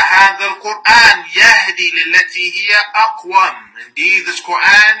 إِنَّ هَذَا الْقُرْآنِ يَهْدِي لِلَّتِي هِيَ أَقْوَمُ. Indeed, this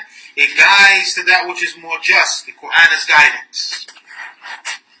Quran, it guides to that which is more just. The Quran is guidance.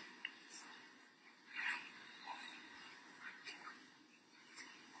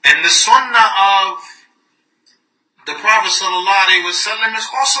 And the Sunnah of the Prophet sallallahu alaihi wasallam is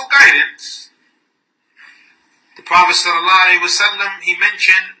also guidance. The Prophet sallallahu alaihi wasallam, he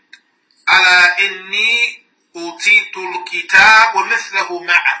mentioned, "Ala inni utitul kitab wa mithlahu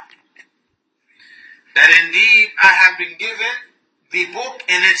ma'a." That indeed I have been given the book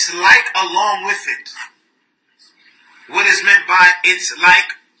and its like along with it. What is meant by its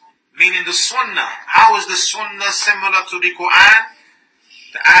like? Meaning the Sunnah. How is the Sunnah similar to the Quran?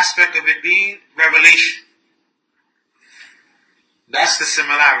 The aspect of it being revelation. That's the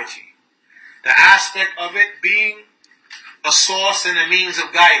similarity. The aspect of it being a source and a means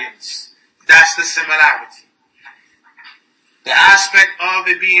of guidance. That's the similarity. The aspect of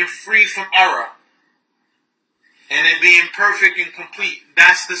it being free from error and it being perfect and complete.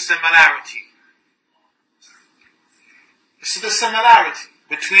 That's the similarity. This is the similarity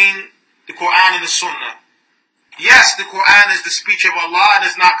between the Quran and the Sunnah. Yes, the Quran is the speech of Allah and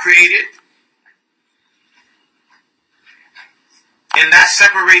is not created. And that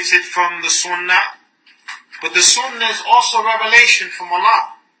separates it from the Sunnah. But the Sunnah is also revelation from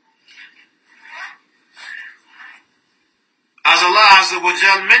Allah. As Allah Azza wa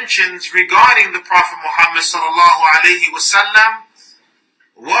Jal mentions regarding the Prophet Muhammad sallallahu alayhi wa sallam,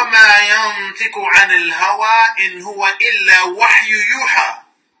 وَمَا يَنْتِقُ عَنِ الْهَوَىٰ إِنْ هُوَ إِلَّا وَحْيُ يُوحَىٰ.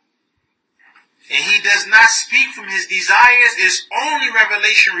 And he does not speak from his desires, it's only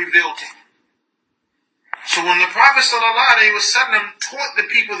revelation revealed to him. So when the Prophet ﷺ taught the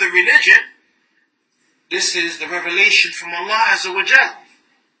people the religion, this is the revelation from Allah Azza wa Jal.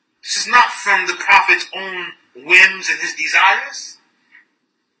 This is not from the Prophet's own whims and his desires.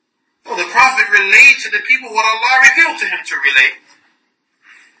 Oh, the Prophet relayed to the people what Allah revealed to him to relay.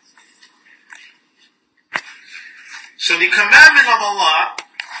 So the commandment of Allah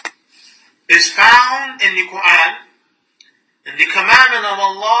is found in the Quran, and the commandment of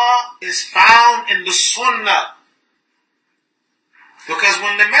Allah is found in the Sunnah. Because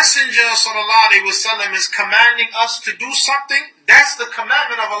when the Messenger ﷺ is commanding us to do something, that's the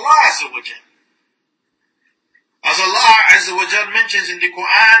commandment of Allah Azza wa Jal. As Allah Azza wa Jal mentions in the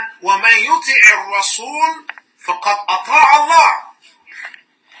Quran, وَمَنْ يُطِعِ الرَّسُولِ فَقَدْ أَطَاعَ اللَّهِ.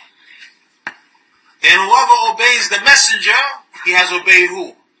 And whoever obeys the Messenger, he has obeyed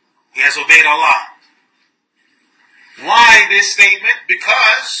who? He has obeyed Allah. Why this statement?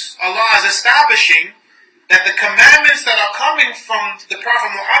 Because Allah is establishing that the commandments that are coming from the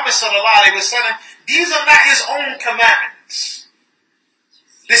Prophet Muhammad ﷺ, these are not his own commandments.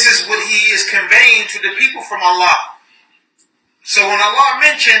 This is what he is conveying to the people from Allah. So when Allah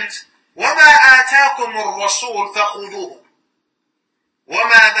mentions, وَمَا آتَاكُمُ الرَّسُولُ فَخُذُوهُ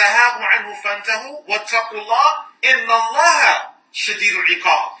وَمَا نَهَاكُمْ عَنْهُ فَانْتَهُوا وَاتَّقُوا اللَّهَ إِنَّ اللَّهَ شَدِيدُ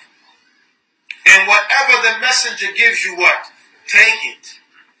الْعِقَابِ. And whatever the messenger gives you, what? Take it.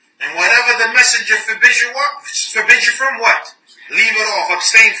 And whatever the messenger forbids you from, what? Leave it off,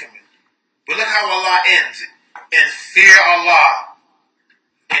 abstain from it. But look how Allah ends it. And fear Allah.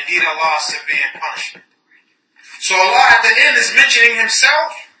 Indeed, Allah is severe in punishment. So Allah at the end is mentioning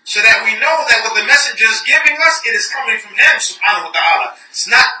himself so that we know that what the messenger is giving us, it is coming from him, subhanahu wa ta'ala. It's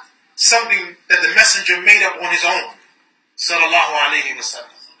not something that the messenger made up on his own. Sallallahu alayhi wa sallam.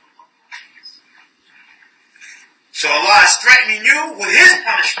 So Allah is threatening you with his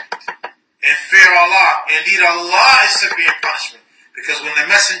punishment. And fear Allah. Indeed, Allah is severe in punishment. Because when the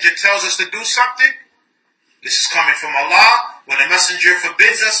messenger tells us to do something, this is coming from Allah. When the messenger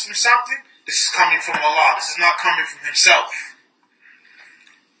forbids us from something, this is coming from Allah. This is not coming from himself.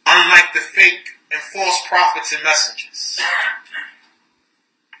 Unlike the fake and false prophets and messengers.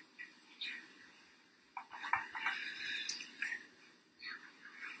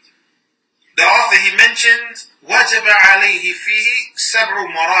 The author, he mentions, وَجَبَ عَلَيْهِ فِيهِ سَبْعُ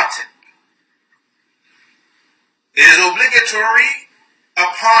مَرَاتِبٍ. It is obligatory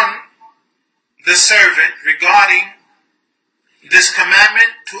upon the servant regarding this commandment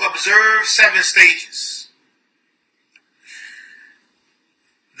to observe 7 stages.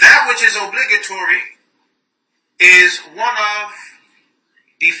 That which is obligatory is one of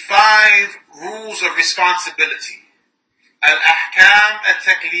the 5 rules of responsibility. Al-Ahkam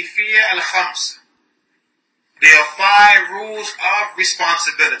al-Taklifiyya al-Khamsa. There are 5 rules of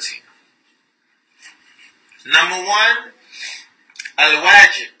responsibility. Number 1,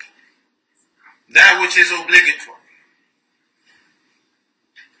 Al-Wajib. That which is obligatory.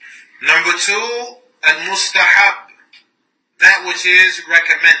 Number 2, Al-Mustahab. That which is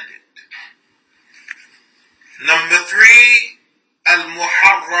recommended. Number 3,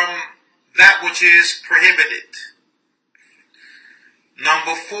 Al-Muharram. That which is prohibited.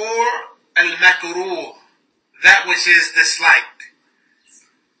 Number 4, Al-Makruh. That which is disliked.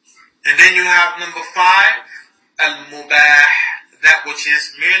 And then you have number 5, Al-Mubah. That which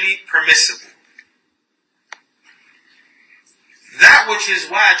is merely permissible. That which is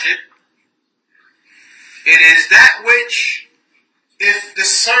wajib, it is that which, if the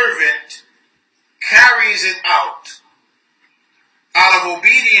servant carries it out of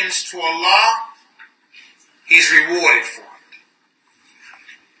obedience to Allah, he's rewarded for it.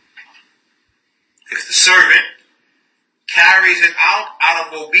 If the servant carries it out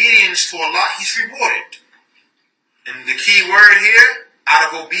of obedience to Allah, he's rewarded. And the key word here,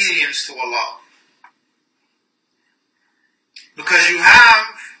 out of obedience to Allah. Because you have,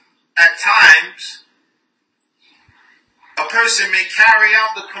 at times, a person may carry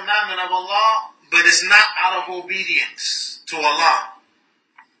out the commandment of Allah, but it's not out of obedience to Allah.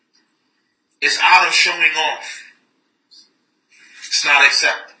 It's out of showing off. It's not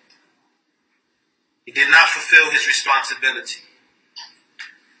accepted. He did not fulfill his responsibility.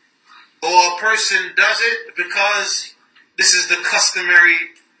 Or a person does it because this is the customary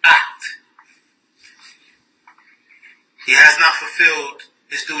act. He has not fulfilled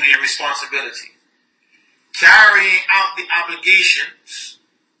his duty and responsibility. Carrying out the obligations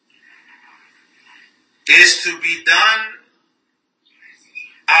is to be done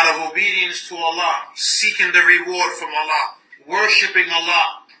out of obedience to Allah, seeking the reward from Allah, worshipping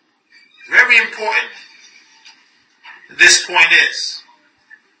Allah. Very important this point is.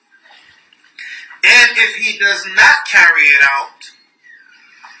 And if he does not carry it out,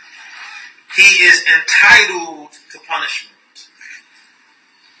 he is entitled to punishment.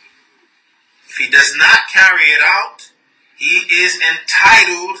 If he does not carry it out, he is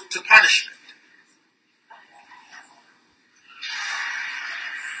entitled to punishment.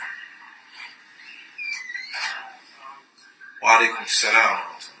 Wa alaikum salam.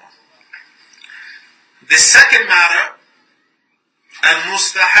 The second matter,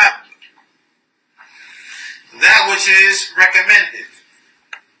 al-mustahab, that which is recommended.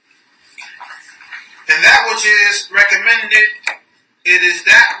 And that which is recommended, it is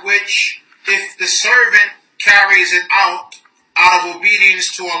that which, if the servant carries it out of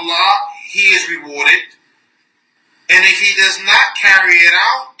obedience to Allah, he is rewarded. And if he does not carry it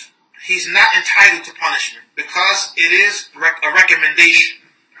out, he's not entitled to punishment, because it is a recommendation,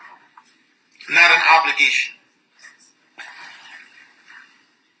 not an obligation.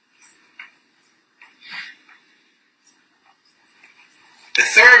 The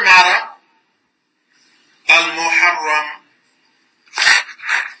third matter, al-muharram,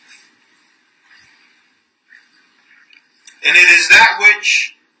 and it is that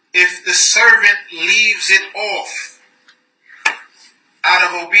which, if the servant leaves it off out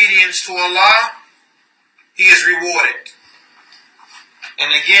of obedience to Allah, he is rewarded.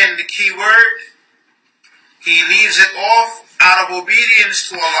 And again, the key word, he leaves it off out of obedience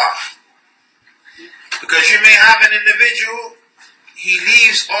to Allah. Because you may have an individual, he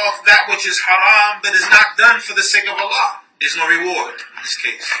leaves off that which is haram, but is not done for the sake of Allah. There's no reward in this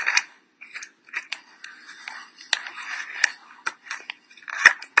case.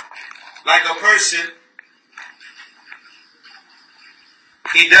 Like a person,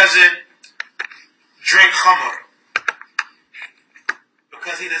 he doesn't drink khamr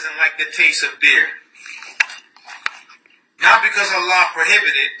because he doesn't like the taste of beer. Not because Allah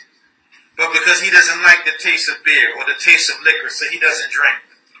prohibited, but because he doesn't like the taste of beer or the taste of liquor, so he doesn't drink.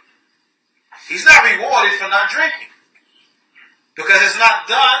 He's not rewarded for not drinking, because it's not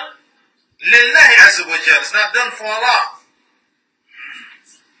done lillahi azza wa jal. It's not done for Allah.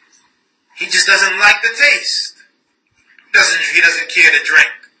 He just doesn't like the taste. He doesn't care to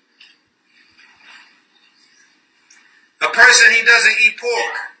drink. A person, he doesn't eat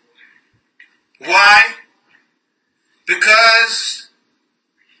pork. Why? Because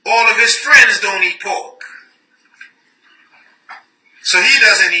all of his friends don't eat pork. So he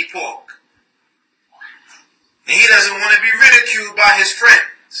doesn't eat pork. And he doesn't want to be ridiculed by his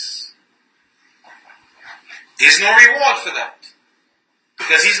friends. There's no reward for that.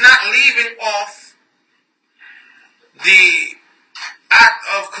 Because he's not leaving off the act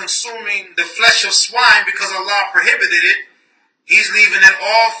of consuming the flesh of swine because Allah prohibited it. He's leaving it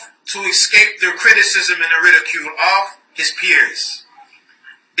off to escape the criticism and the ridicule of his peers.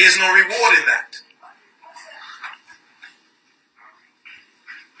 There's no reward in that.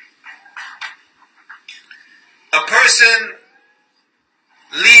 A person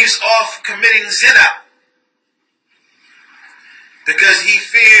leaves off committing zina because he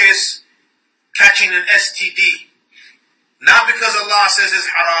fears catching an STD. Not because Allah says it's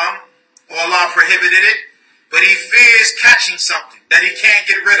haram or Allah prohibited it, but he fears catching something that he can't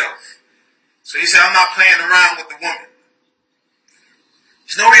get rid of. So he said, I'm not playing around with the woman.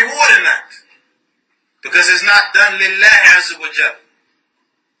 There's no reward in that, because it's not done lillahi azza wa jal.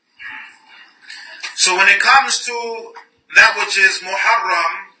 So when it comes to that which is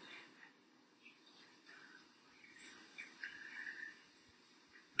muharram,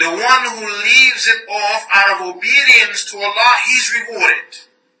 the one who leaves it off out of obedience to Allah, he's rewarded.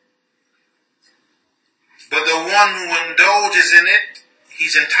 But the one who indulges in it,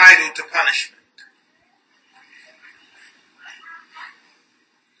 he's entitled to punishment.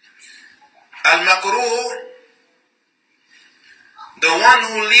 Al-makruh, the one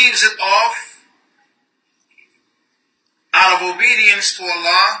who leaves it off out of obedience to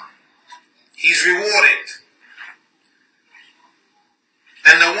Allah, he's rewarded.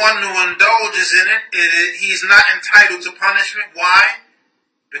 And the one who indulges in it, he's not entitled to punishment. Why?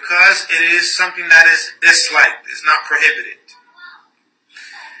 Because it is something that is disliked, it's not prohibited.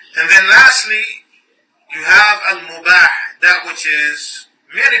 And then lastly, you have al-mubah, that which is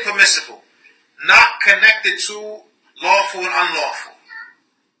merely permissible, not connected to lawful and unlawful.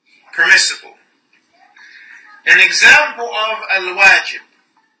 Permissible. An example of al-wajib,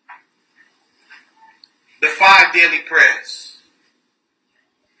 the 5 daily prayers.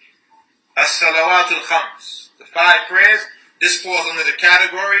 As-salawatul khams, the 5 prayers, this falls under the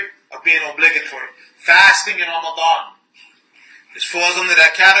category of being obligatory. Fasting in Ramadan, this falls under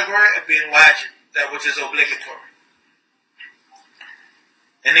that category of being wajib, that which is obligatory.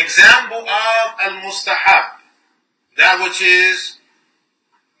 An example of al-mustahab, that which is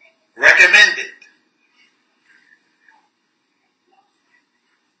recommended.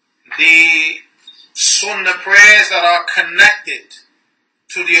 The Sunnah prayers that are connected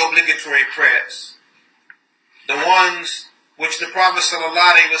to the obligatory prayers. The ones which the Prophet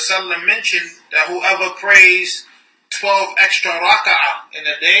ﷺ mentioned that whoever prays 12 extra raka'ah in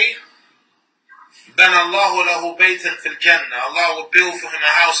a day, بَنَى اللَّهُ لَهُ بَيْتًا فِي الْجَنَّةِ, Allah will build for him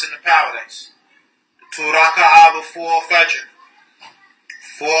a house in the paradise. 2 raka'ah before Fajr,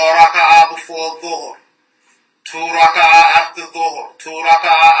 4 raka'ah before Dhuhr, 2 raka'ah after Dhuhr, 2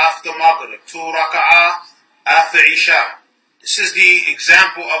 raka'ah after Maghrib, 2 raka'ah after Isha. This is the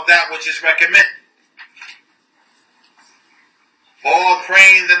example of that which is recommended. Or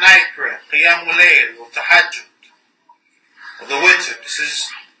praying the night prayer, Qiyamul Layl, or Tahajjud, or the Witr. This is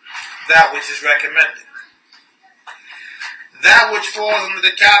that which is recommended. That which falls under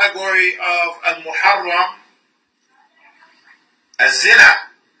the category of Al-Muharram, Az-Zina,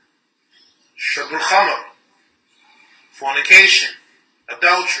 Shurb al-Khamr, fornication,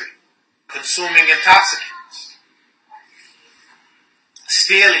 adultery, consuming intoxicants,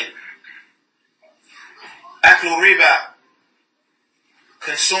 stealing, Aklu Riba,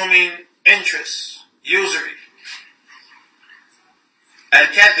 consuming interest, usury,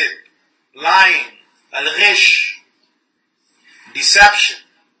 Al-Kadhib, lying, Al-Ghish, deception.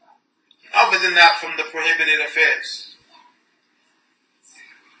 Other than that, from the prohibited affairs.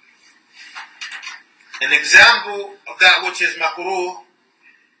 An example of that which is makruh,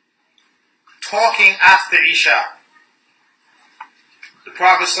 talking after Isha. The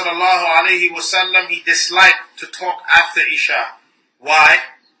Prophet ﷺ, he disliked to talk after Isha. Why?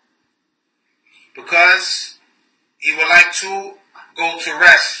 Because he would like to go to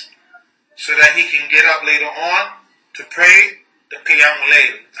rest so that he can get up later on to pray the Qiyamul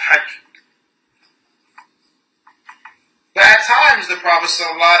Layl, the Hajj. But at times the Prophet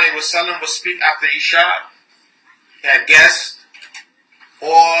ﷺ would speak after Isha. He had guests,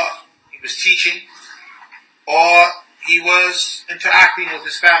 or he was teaching, or he was interacting with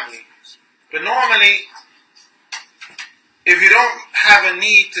his family. But normally, if you don't have a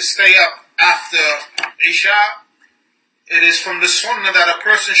need to stay up after Isha, it is from the Sunnah that a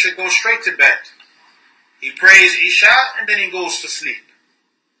person should go straight to bed. He prays Isha and then he goes to sleep.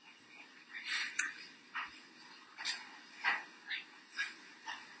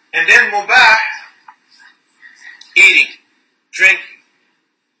 And then mubah, eating, drinking,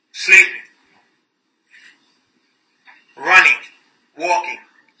 sleeping, running, walking.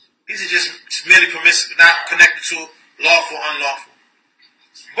 These are just merely permissible, not connected to lawful, unlawful.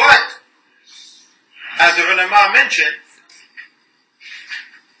 But, as the ulama mentioned,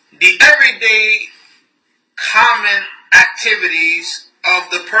 the everyday common activities of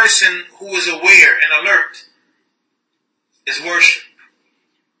the person who is aware and alert is worship.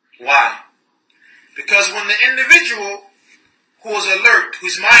 Why? Because when the individual who is alert, who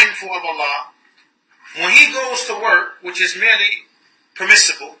is mindful of Allah, when he goes to work, which is merely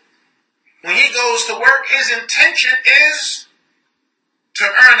permissible, when he goes to work, his intention is to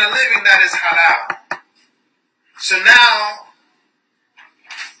earn a living that is halal. So now,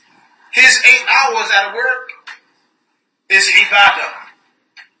 his 8 hours at work is ibadah.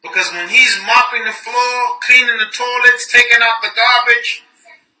 Because when he's mopping the floor, cleaning the toilets, taking out the garbage,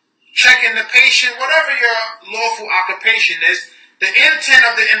 checking the patient, whatever your lawful occupation is, the intent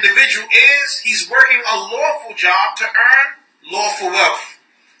of the individual is he's working a lawful job to earn lawful wealth.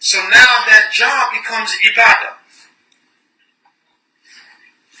 So now that job becomes ibadah.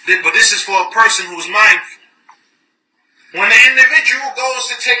 But this is for a person who's mindful. When the individual goes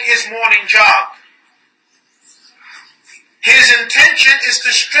to take his morning jog, his intention is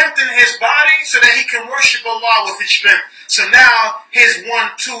to strengthen his body so that he can worship Allah with his strength. So now his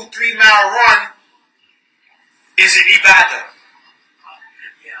 1, 2, 3 mile run is an ibadah.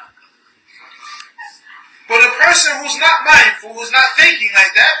 But a person who's not mindful, who's not thinking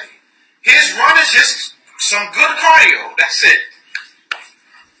like that, his run is just some good cardio. That's it.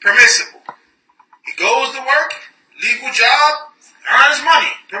 Permissible. He goes to work, legal job, earns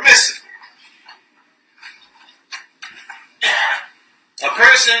money. Permissible. A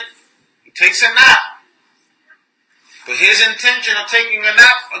person, he takes a nap. But his intention of taking a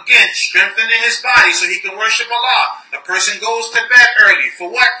nap, again, strengthening his body so he can worship Allah. A person goes to bed early.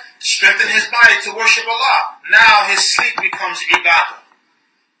 For what? To strengthen his body to worship Allah. Now his sleep becomes ibadah.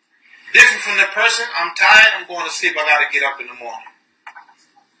 Different from the person, I'm tired, I'm going to sleep, I gotta get up in the morning.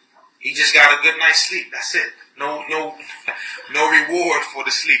 He just got a good night's sleep, that's it. No reward for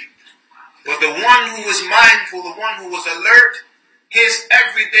the sleep. But the one who was mindful, the one who was alert, his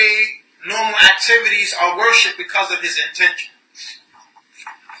everyday normal activities are worship because of his intention.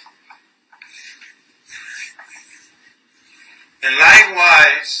 And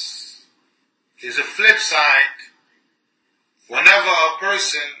likewise, there's a flip side. Whenever a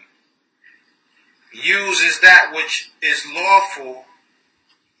person uses that which is lawful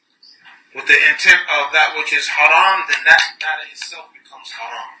with the intent of that which is haram, then that itself becomes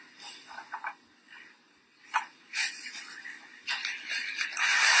haram.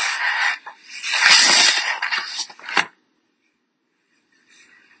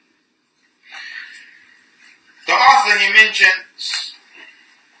 The author, he mentions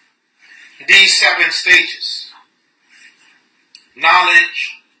these 7 stages.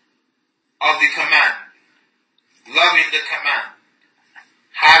 Knowledge of the command, loving the command,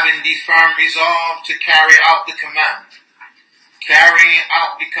 having the firm resolve to carry out the command, carrying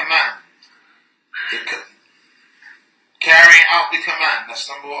out the command, carrying out the command, that's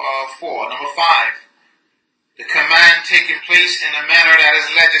number 4. Number 5, the command taking place in a manner that is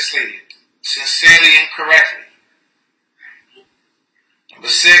legislated, sincerely and correctly. Number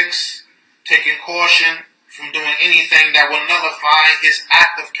 6, taking caution from doing anything that will nullify his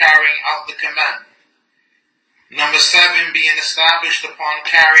act of carrying out the command. Number 7, being established upon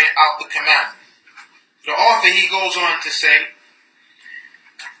carrying out the command. The author, he goes on to say,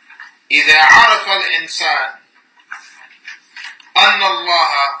 إذا عرف الإنسان أن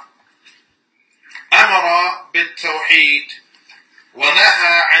الله أمر بالتوحيد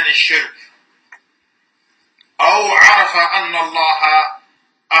ونهى عن الشرك، أو عرف أن الله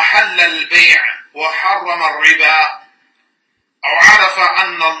أحل البيع وحرم الربا، أو عرف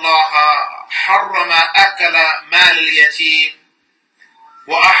أن الله حرم أكل مال اليتيم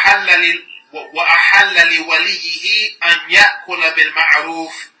وأحل لوليه أن يأكل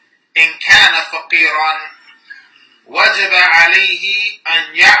بالمعروف إن كان فقيرا، وجب عليه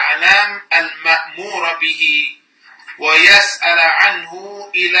أن يعلم المأمور به ويسأل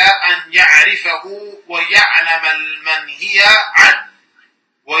عنه إلى أن يعرفه ويعلم المنهي عنه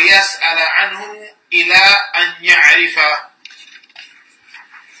ويسأل عنه إلى أن يعرفه.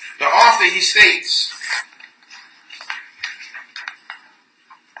 The author, he states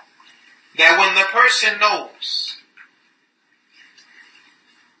that when the person knows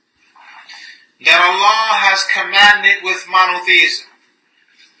that Allah has commanded with monotheism,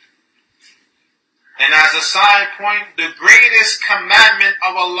 and as a side point, the greatest commandment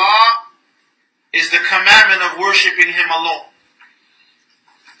of Allah is the commandment of worshiping Him alone.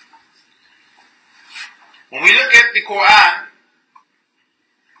 When we look at the Quran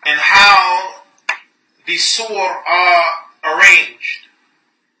and how the surah are arranged,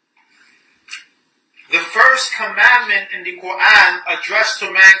 the first commandment in the Quran addressed to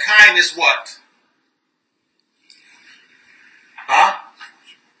mankind is what?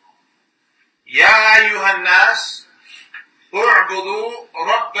 يا أيها الناس اعبدوا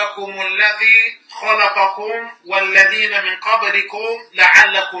ربكم الذي خلقكم والذين من قبلكم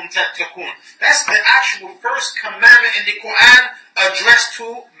لعلكم تتقون. That's the actual first commandment in the Quran addressed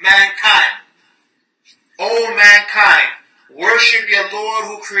to mankind. O mankind, worship your Lord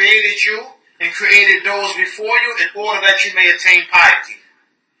who created you and created those before you in order that you may attain piety.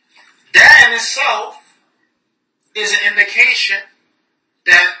 That in itself is an indication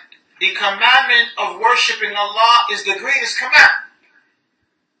that the commandment of worshiping Allah is the greatest command.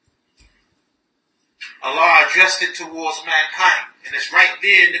 Allah addressed it towards mankind, and it's right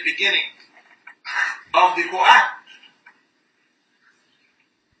there in the beginning of the Quran.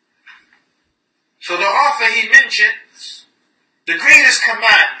 So the author, he mentions the greatest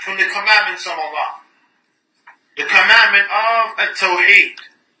command from the commandments of Allah, the commandment of at-Tawheed,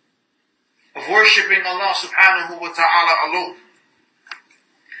 of worshiping Allah subhanahu wa ta'ala alone.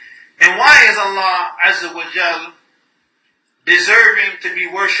 And why is Allah Azza wa Jal deserving to be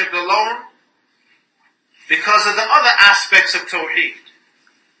worshipped alone? Because of the other aspects of Tawheed.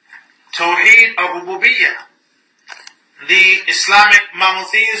 Tawheed al-Rububiyyah, the Islamic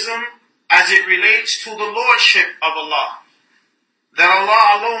monotheism as it relates to the lordship of Allah. That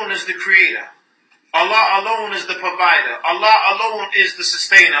Allah alone is the creator. Allah alone is the provider. Allah alone is the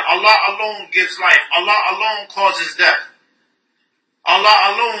sustainer. Allah alone gives life. Allah alone causes death.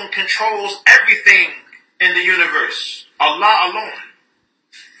 Allah alone controls everything in the universe. Allah alone.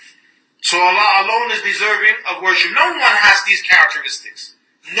 So Allah alone is deserving of worship. No one has these characteristics.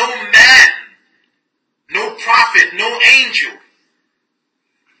 No man, no prophet, no angel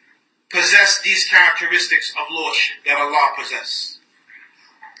possess these characteristics of lordship that Allah possesses.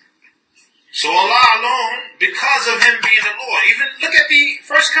 So Allah alone, because of Him being the Lord, even look at the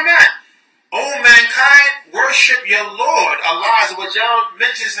first command. O mankind, worship your Lord. Allah Azza wa Jal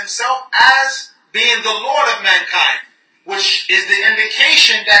mentions Himself as being the Lord of mankind, which is the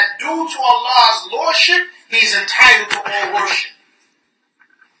indication that due to Allah's lordship, He's entitled to all worship.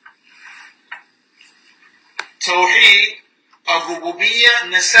 Tawheed of Rububiyyah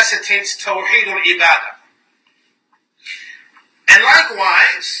necessitates Tawheed al-Ibadah. And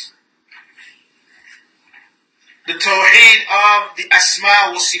likewise, the Tawheed of the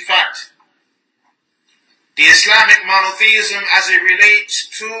Asma wa Sifat, the Islamic monotheism as it relates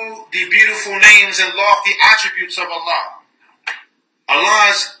to the beautiful names and lofty attributes of Allah. Allah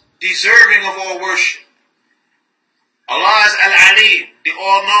is deserving of all worship. Allah is Al-Alim, the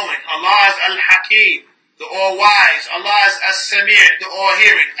all-knowing. Allah is Al-Hakim, the all-wise. Allah is As-Sami', the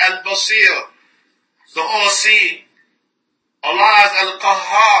all-hearing. Al-Basir, the all-seeing. Allah is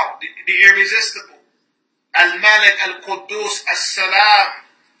Al-Qahhar, the irresistible. Al-Malik, Al-Quddus, As-Salam.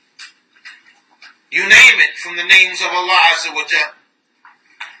 You name it from the names of Allah Azza wa Jal.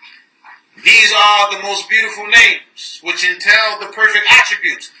 These are the most beautiful names which entail the perfect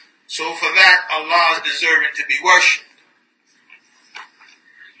attributes. So for that, Allah is deserving to be worshipped.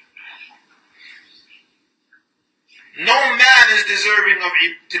 No man is deserving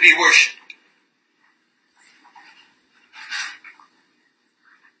to be worshipped.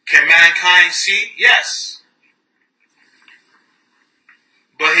 Can mankind see? Yes.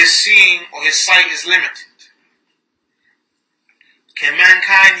 But his seeing or his sight is limited. Can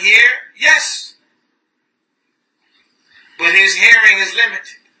mankind hear? Yes. But his hearing is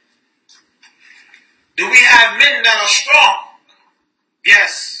limited. Do we have men that are strong?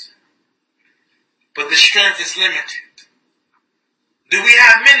 Yes. But the strength is limited. Do we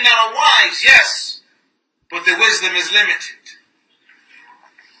have men that are wise? Yes. But the wisdom is limited.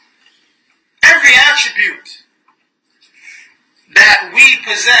 Every attribute that we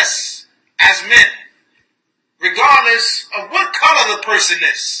possess as men, regardless of what color the person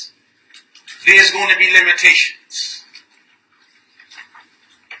is, there's going to be limitations.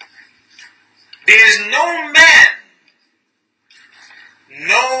 There's no man,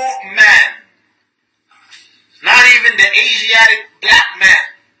 not even the Asiatic black man,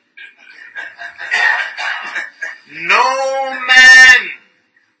 no man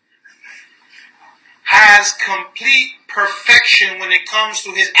has complete perfection when it comes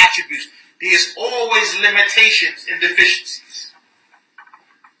to his attributes. There is always limitations and deficiencies.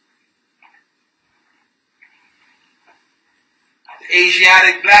 The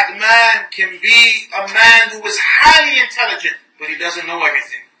Asiatic black man can be a man who is highly intelligent, but he doesn't know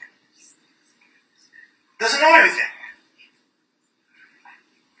everything. Doesn't know everything.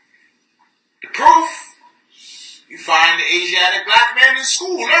 The proof, you find the Asiatic black man in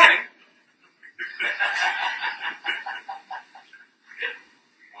school learning.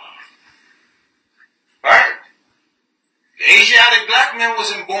 Right? The Asiatic black man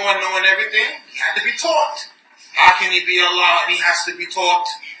wasn't born knowing everything. He had to be taught. How can he be Allah and he has to be taught?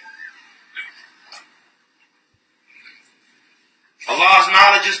 Allah's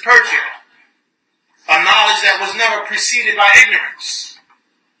knowledge is perfect. A knowledge that was never preceded by ignorance.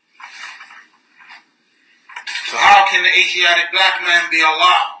 So how can the Asiatic black man be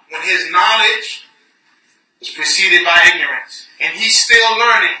Allah when his knowledge is preceded by ignorance? And he's still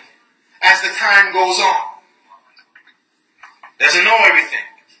learning as the time goes on. Doesn't know everything.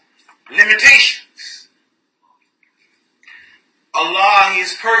 Limitations. Allah, He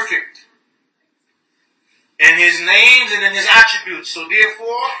is perfect in His names and in His attributes. So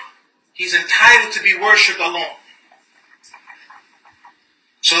therefore, He's entitled to be worshipped alone.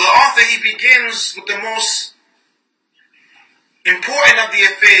 So the author, he begins with the most important of the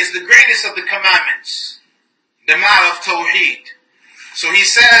affairs, the greatest of the commandments, the matter of Tawheed. So he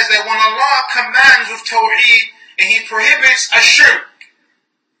says that when Allah commands with Tawheed and He prohibits a shirk,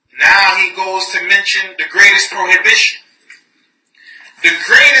 now He goes to mention the greatest prohibition. The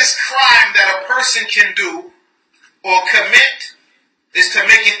greatest crime that a person can do or commit is to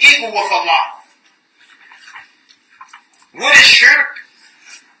make an equal with Allah. What is shirk?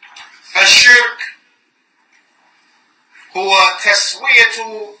 A shirk هو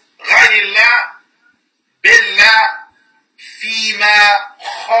تسوية غير الله بالله فيما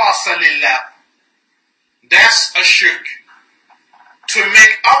خاص لله. That's a shirk. To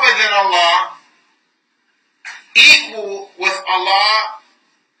make other than Allah equal with Allah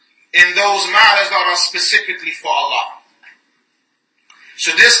in those matters that are specifically for Allah.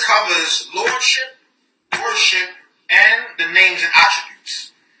 So this covers lordship, worship, and the names and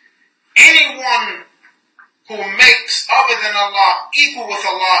attributes. Anyone who makes other than Allah equal with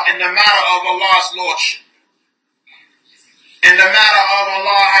Allah in the matter of Allah's lordship, in the matter of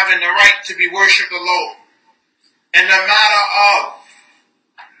Allah having the right to be worshipped alone, in the matter of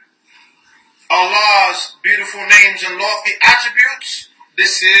Allah's beautiful names and lofty attributes,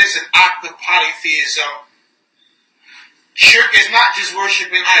 this is an act of polytheism. Shirk is not just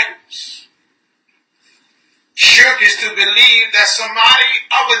worshipping idols. Shirk is to believe that somebody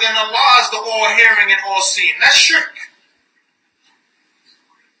other than Allah is the all-hearing and all-seeing. That's shirk.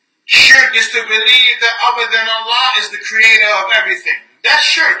 Shirk is to believe that other than Allah is the creator of everything. That's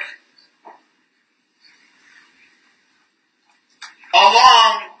shirk.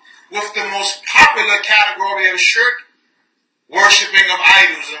 Along with the most popular category of shirk, worshipping of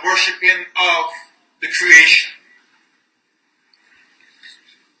idols and worshipping of the creation.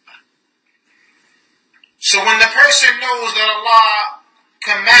 So when the person knows that Allah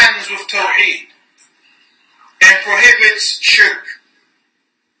commands with tawheed and prohibits shirk,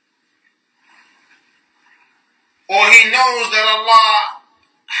 or he knows that Allah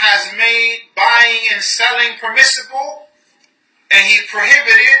has made buying and selling permissible and he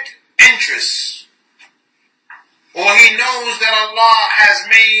prohibited interest, or he knows that Allah has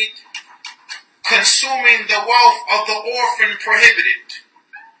made consuming the wealth of the orphan prohibited,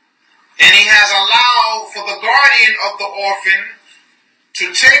 and he has allowed for the guardian of the orphan to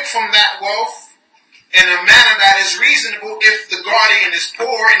take from that wealth in a manner that is reasonable if the guardian is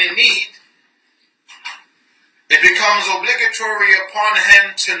poor and in need, it becomes obligatory upon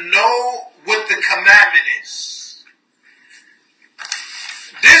him to know what the commandment is.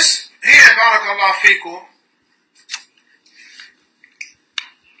 This here, barakallahu feekum,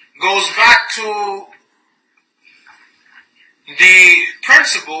 goes back to the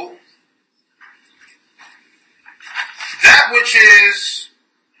principle that which is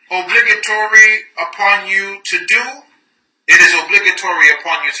obligatory upon you to do, it is obligatory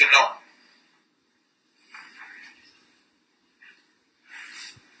upon you to know.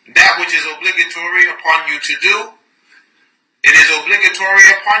 That which is obligatory upon you to do, it is obligatory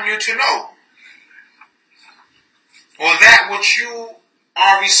upon you to know. Or that which you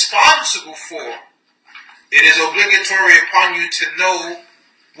are responsible for, it is obligatory upon you to know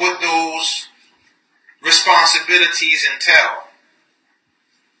what those responsibilities entail.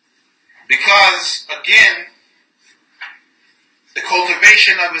 Because, again, the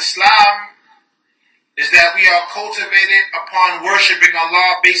cultivation of Islam is that we are cultivated upon worshipping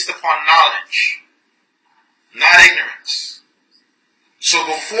Allah based upon knowledge, not ignorance. So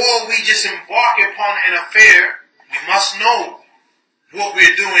before we just embark upon an affair, we must know what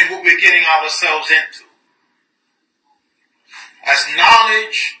we're doing, what we're getting ourselves into. As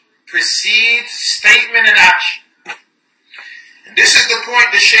knowledge precedes statement and action. And this is the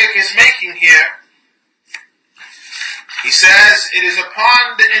point the Shaykh is making here. He says it is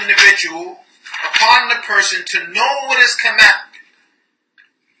upon the individual, upon the person to know what is commanded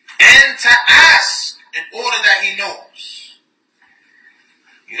and to ask in order that he knows.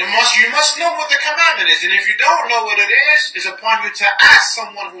 You must know what the commandment is, and if you don't know what it is, it's upon you to ask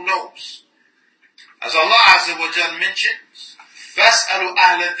someone who knows. As Allah Azza wa Jal mentions, فَاسْأَلُوا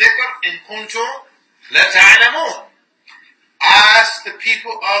أَهْلَ الذِّكْرِ إِن كُنتُمْ لَا تَعْلَمُونَ. Ask the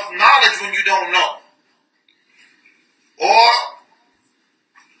people of knowledge when you don't know. Or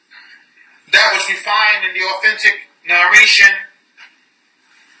that which we find in the authentic narration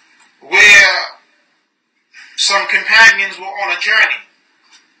where some companions were on a journey.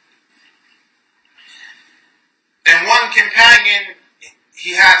 And one companion,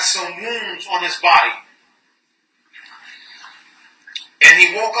 he had some wounds on his body. And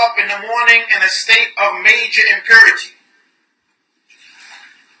he woke up in the morning in a state of major impurity.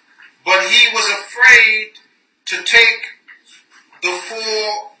 But he was afraid to take the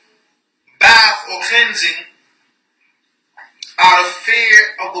full bath or cleansing out of fear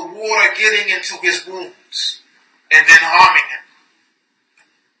of the water getting into his wounds and then harming him.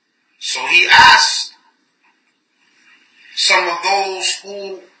 So he asked some of those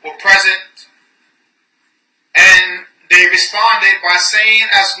who were present, and they responded by saying,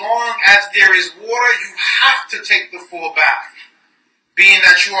 as long as there is water, you have to take the full bath, being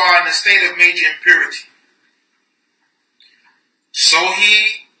that you are in a state of major impurity. So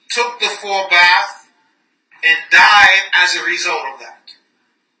he took the full bath and died as a result of that.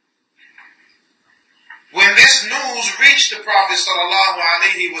 When this news reached the Prophet sallallahu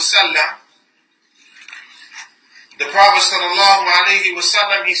alaihi wasallam, the Prophet sallallahu alaihi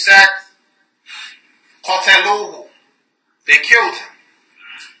wasallam, he said, قَتَلُوهُ. They killed him.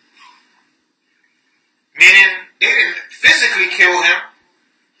 Meaning, they didn't physically kill him,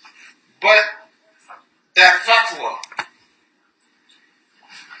 but that fatwa,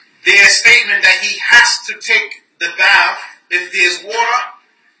 their statement that he has to take the bath if there's water,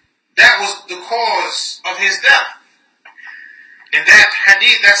 that was the cause of his death. And that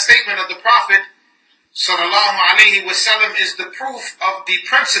hadith, that statement of the Prophet sallallahu alaihi wasallam, is the proof of the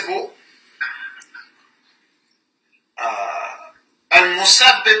principle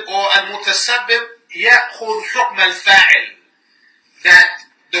al-musabbib or al-mutasabbib يأخذ حكم الفاعل, that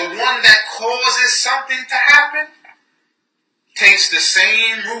the one that causes something to happen takes the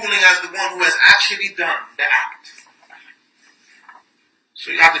same ruling as the one who has actually done the act.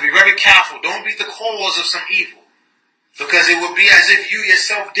 So you have to be very careful. Don't be the cause of some evil, because it would be as if you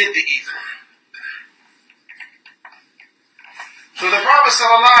yourself did the evil. So the Prophet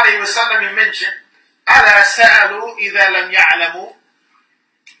ﷺ mentioned, أَلَا سَأَلُوا إِذَا لَمْ يَعْلَمُوا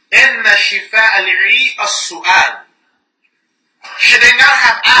إِنَّ شِفَاءَ الْعِي السُّؤَالِ. Should they not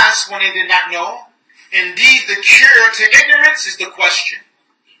have asked when they did not know? Indeed, the cure to ignorance is the question.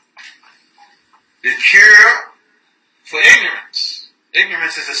 The cure for ignorance.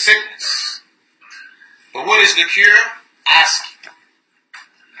 Ignorance is a sickness. But what is the cure? Asking.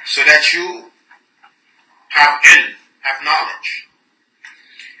 So that you have ilm, have knowledge.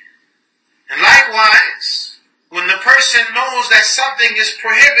 And likewise, when the person knows that something is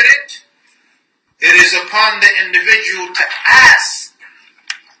prohibited, it is upon the individual to ask.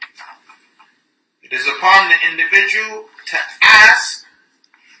 It is upon the individual to ask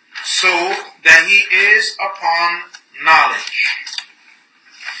so that he is upon knowledge.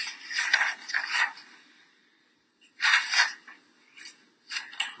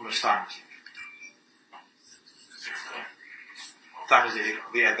 What time is it? Time is it?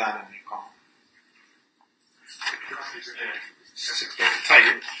 The adhan and the call.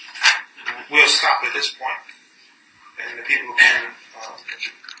 6:30. We'll stop at this point, and the people can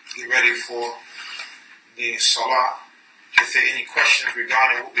get ready for the salah. If there are any questions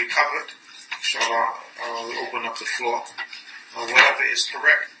regarding what we covered, inshallah, we'll open up the floor. Whatever is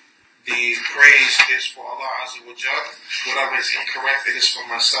correct, the praise is for Allah Azza wa Jal. Whatever is incorrect, it is for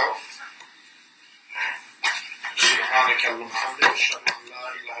myself. سبحانك اللهم وبحمدك أشهد أن لا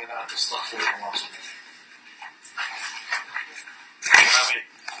إله إلا أنت أستغفرك وأتوب إليك.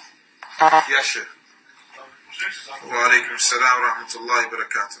 يا شيخ. وعليكم السلام ورحمة الله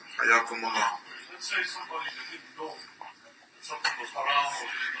وبركاته. حياكم الله. Let's say somebody that didn't know that something was haram or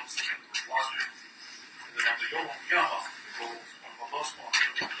did not see it was wajib, and then on the Yom Qiyamah, they go, Allah subhanahu wa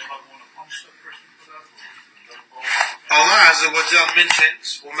ta'ala going to punish that person for that? Allah Azza wa Jal mentions,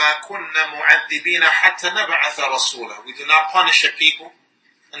 وَمَا كُنَّا مُعَذِّبِينَ حَتَّى نَبْعَثَ رَسُولًا. We do not punish a people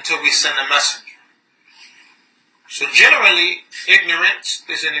until we send a messenger. So generally, ignorance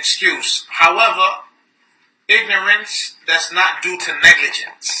is an excuse. However, ignorance that's not due to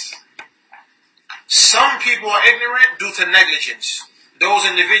negligence. Some people are ignorant due to negligence. Those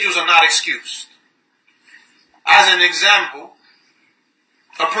individuals are not excused. As an example,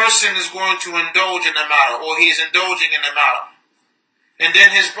 a person is going to indulge in a matter, or he is indulging in a matter. And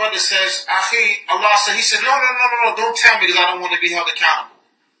then his brother says, Akhi, Allah said, he says, no, don't tell me because I don't want to be held accountable.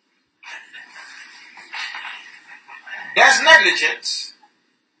 That's negligence.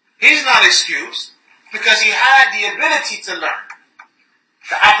 He's not excused because he had the ability to learn.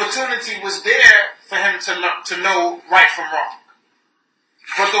 The opportunity was there for him to learn, to know right from wrong.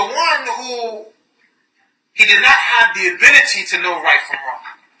 But the one who he did not have the ability to know right from wrong,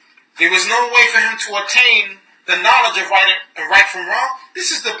 there was no way for him to attain the knowledge of right from wrong.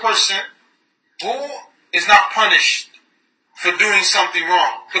 This is the person who is not punished for doing something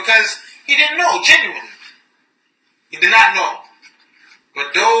wrong because he didn't know genuinely. He did not know.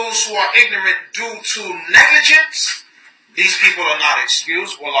 But those who are ignorant due to negligence, these people are not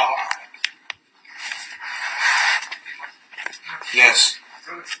excused. Wallahu a'lam. Yes.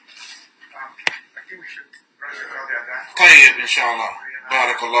 I think we should rest all the adhan. طيب إن شاء الله.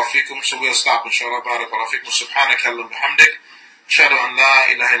 بارك الله فيكم. So we'll stop إن شاء الله. بارك الله فيكم. سبحانك اللهم وبحمدك. أشهد أن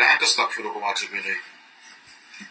لا إله إلا أنت أستغفرك وأتوب إليك.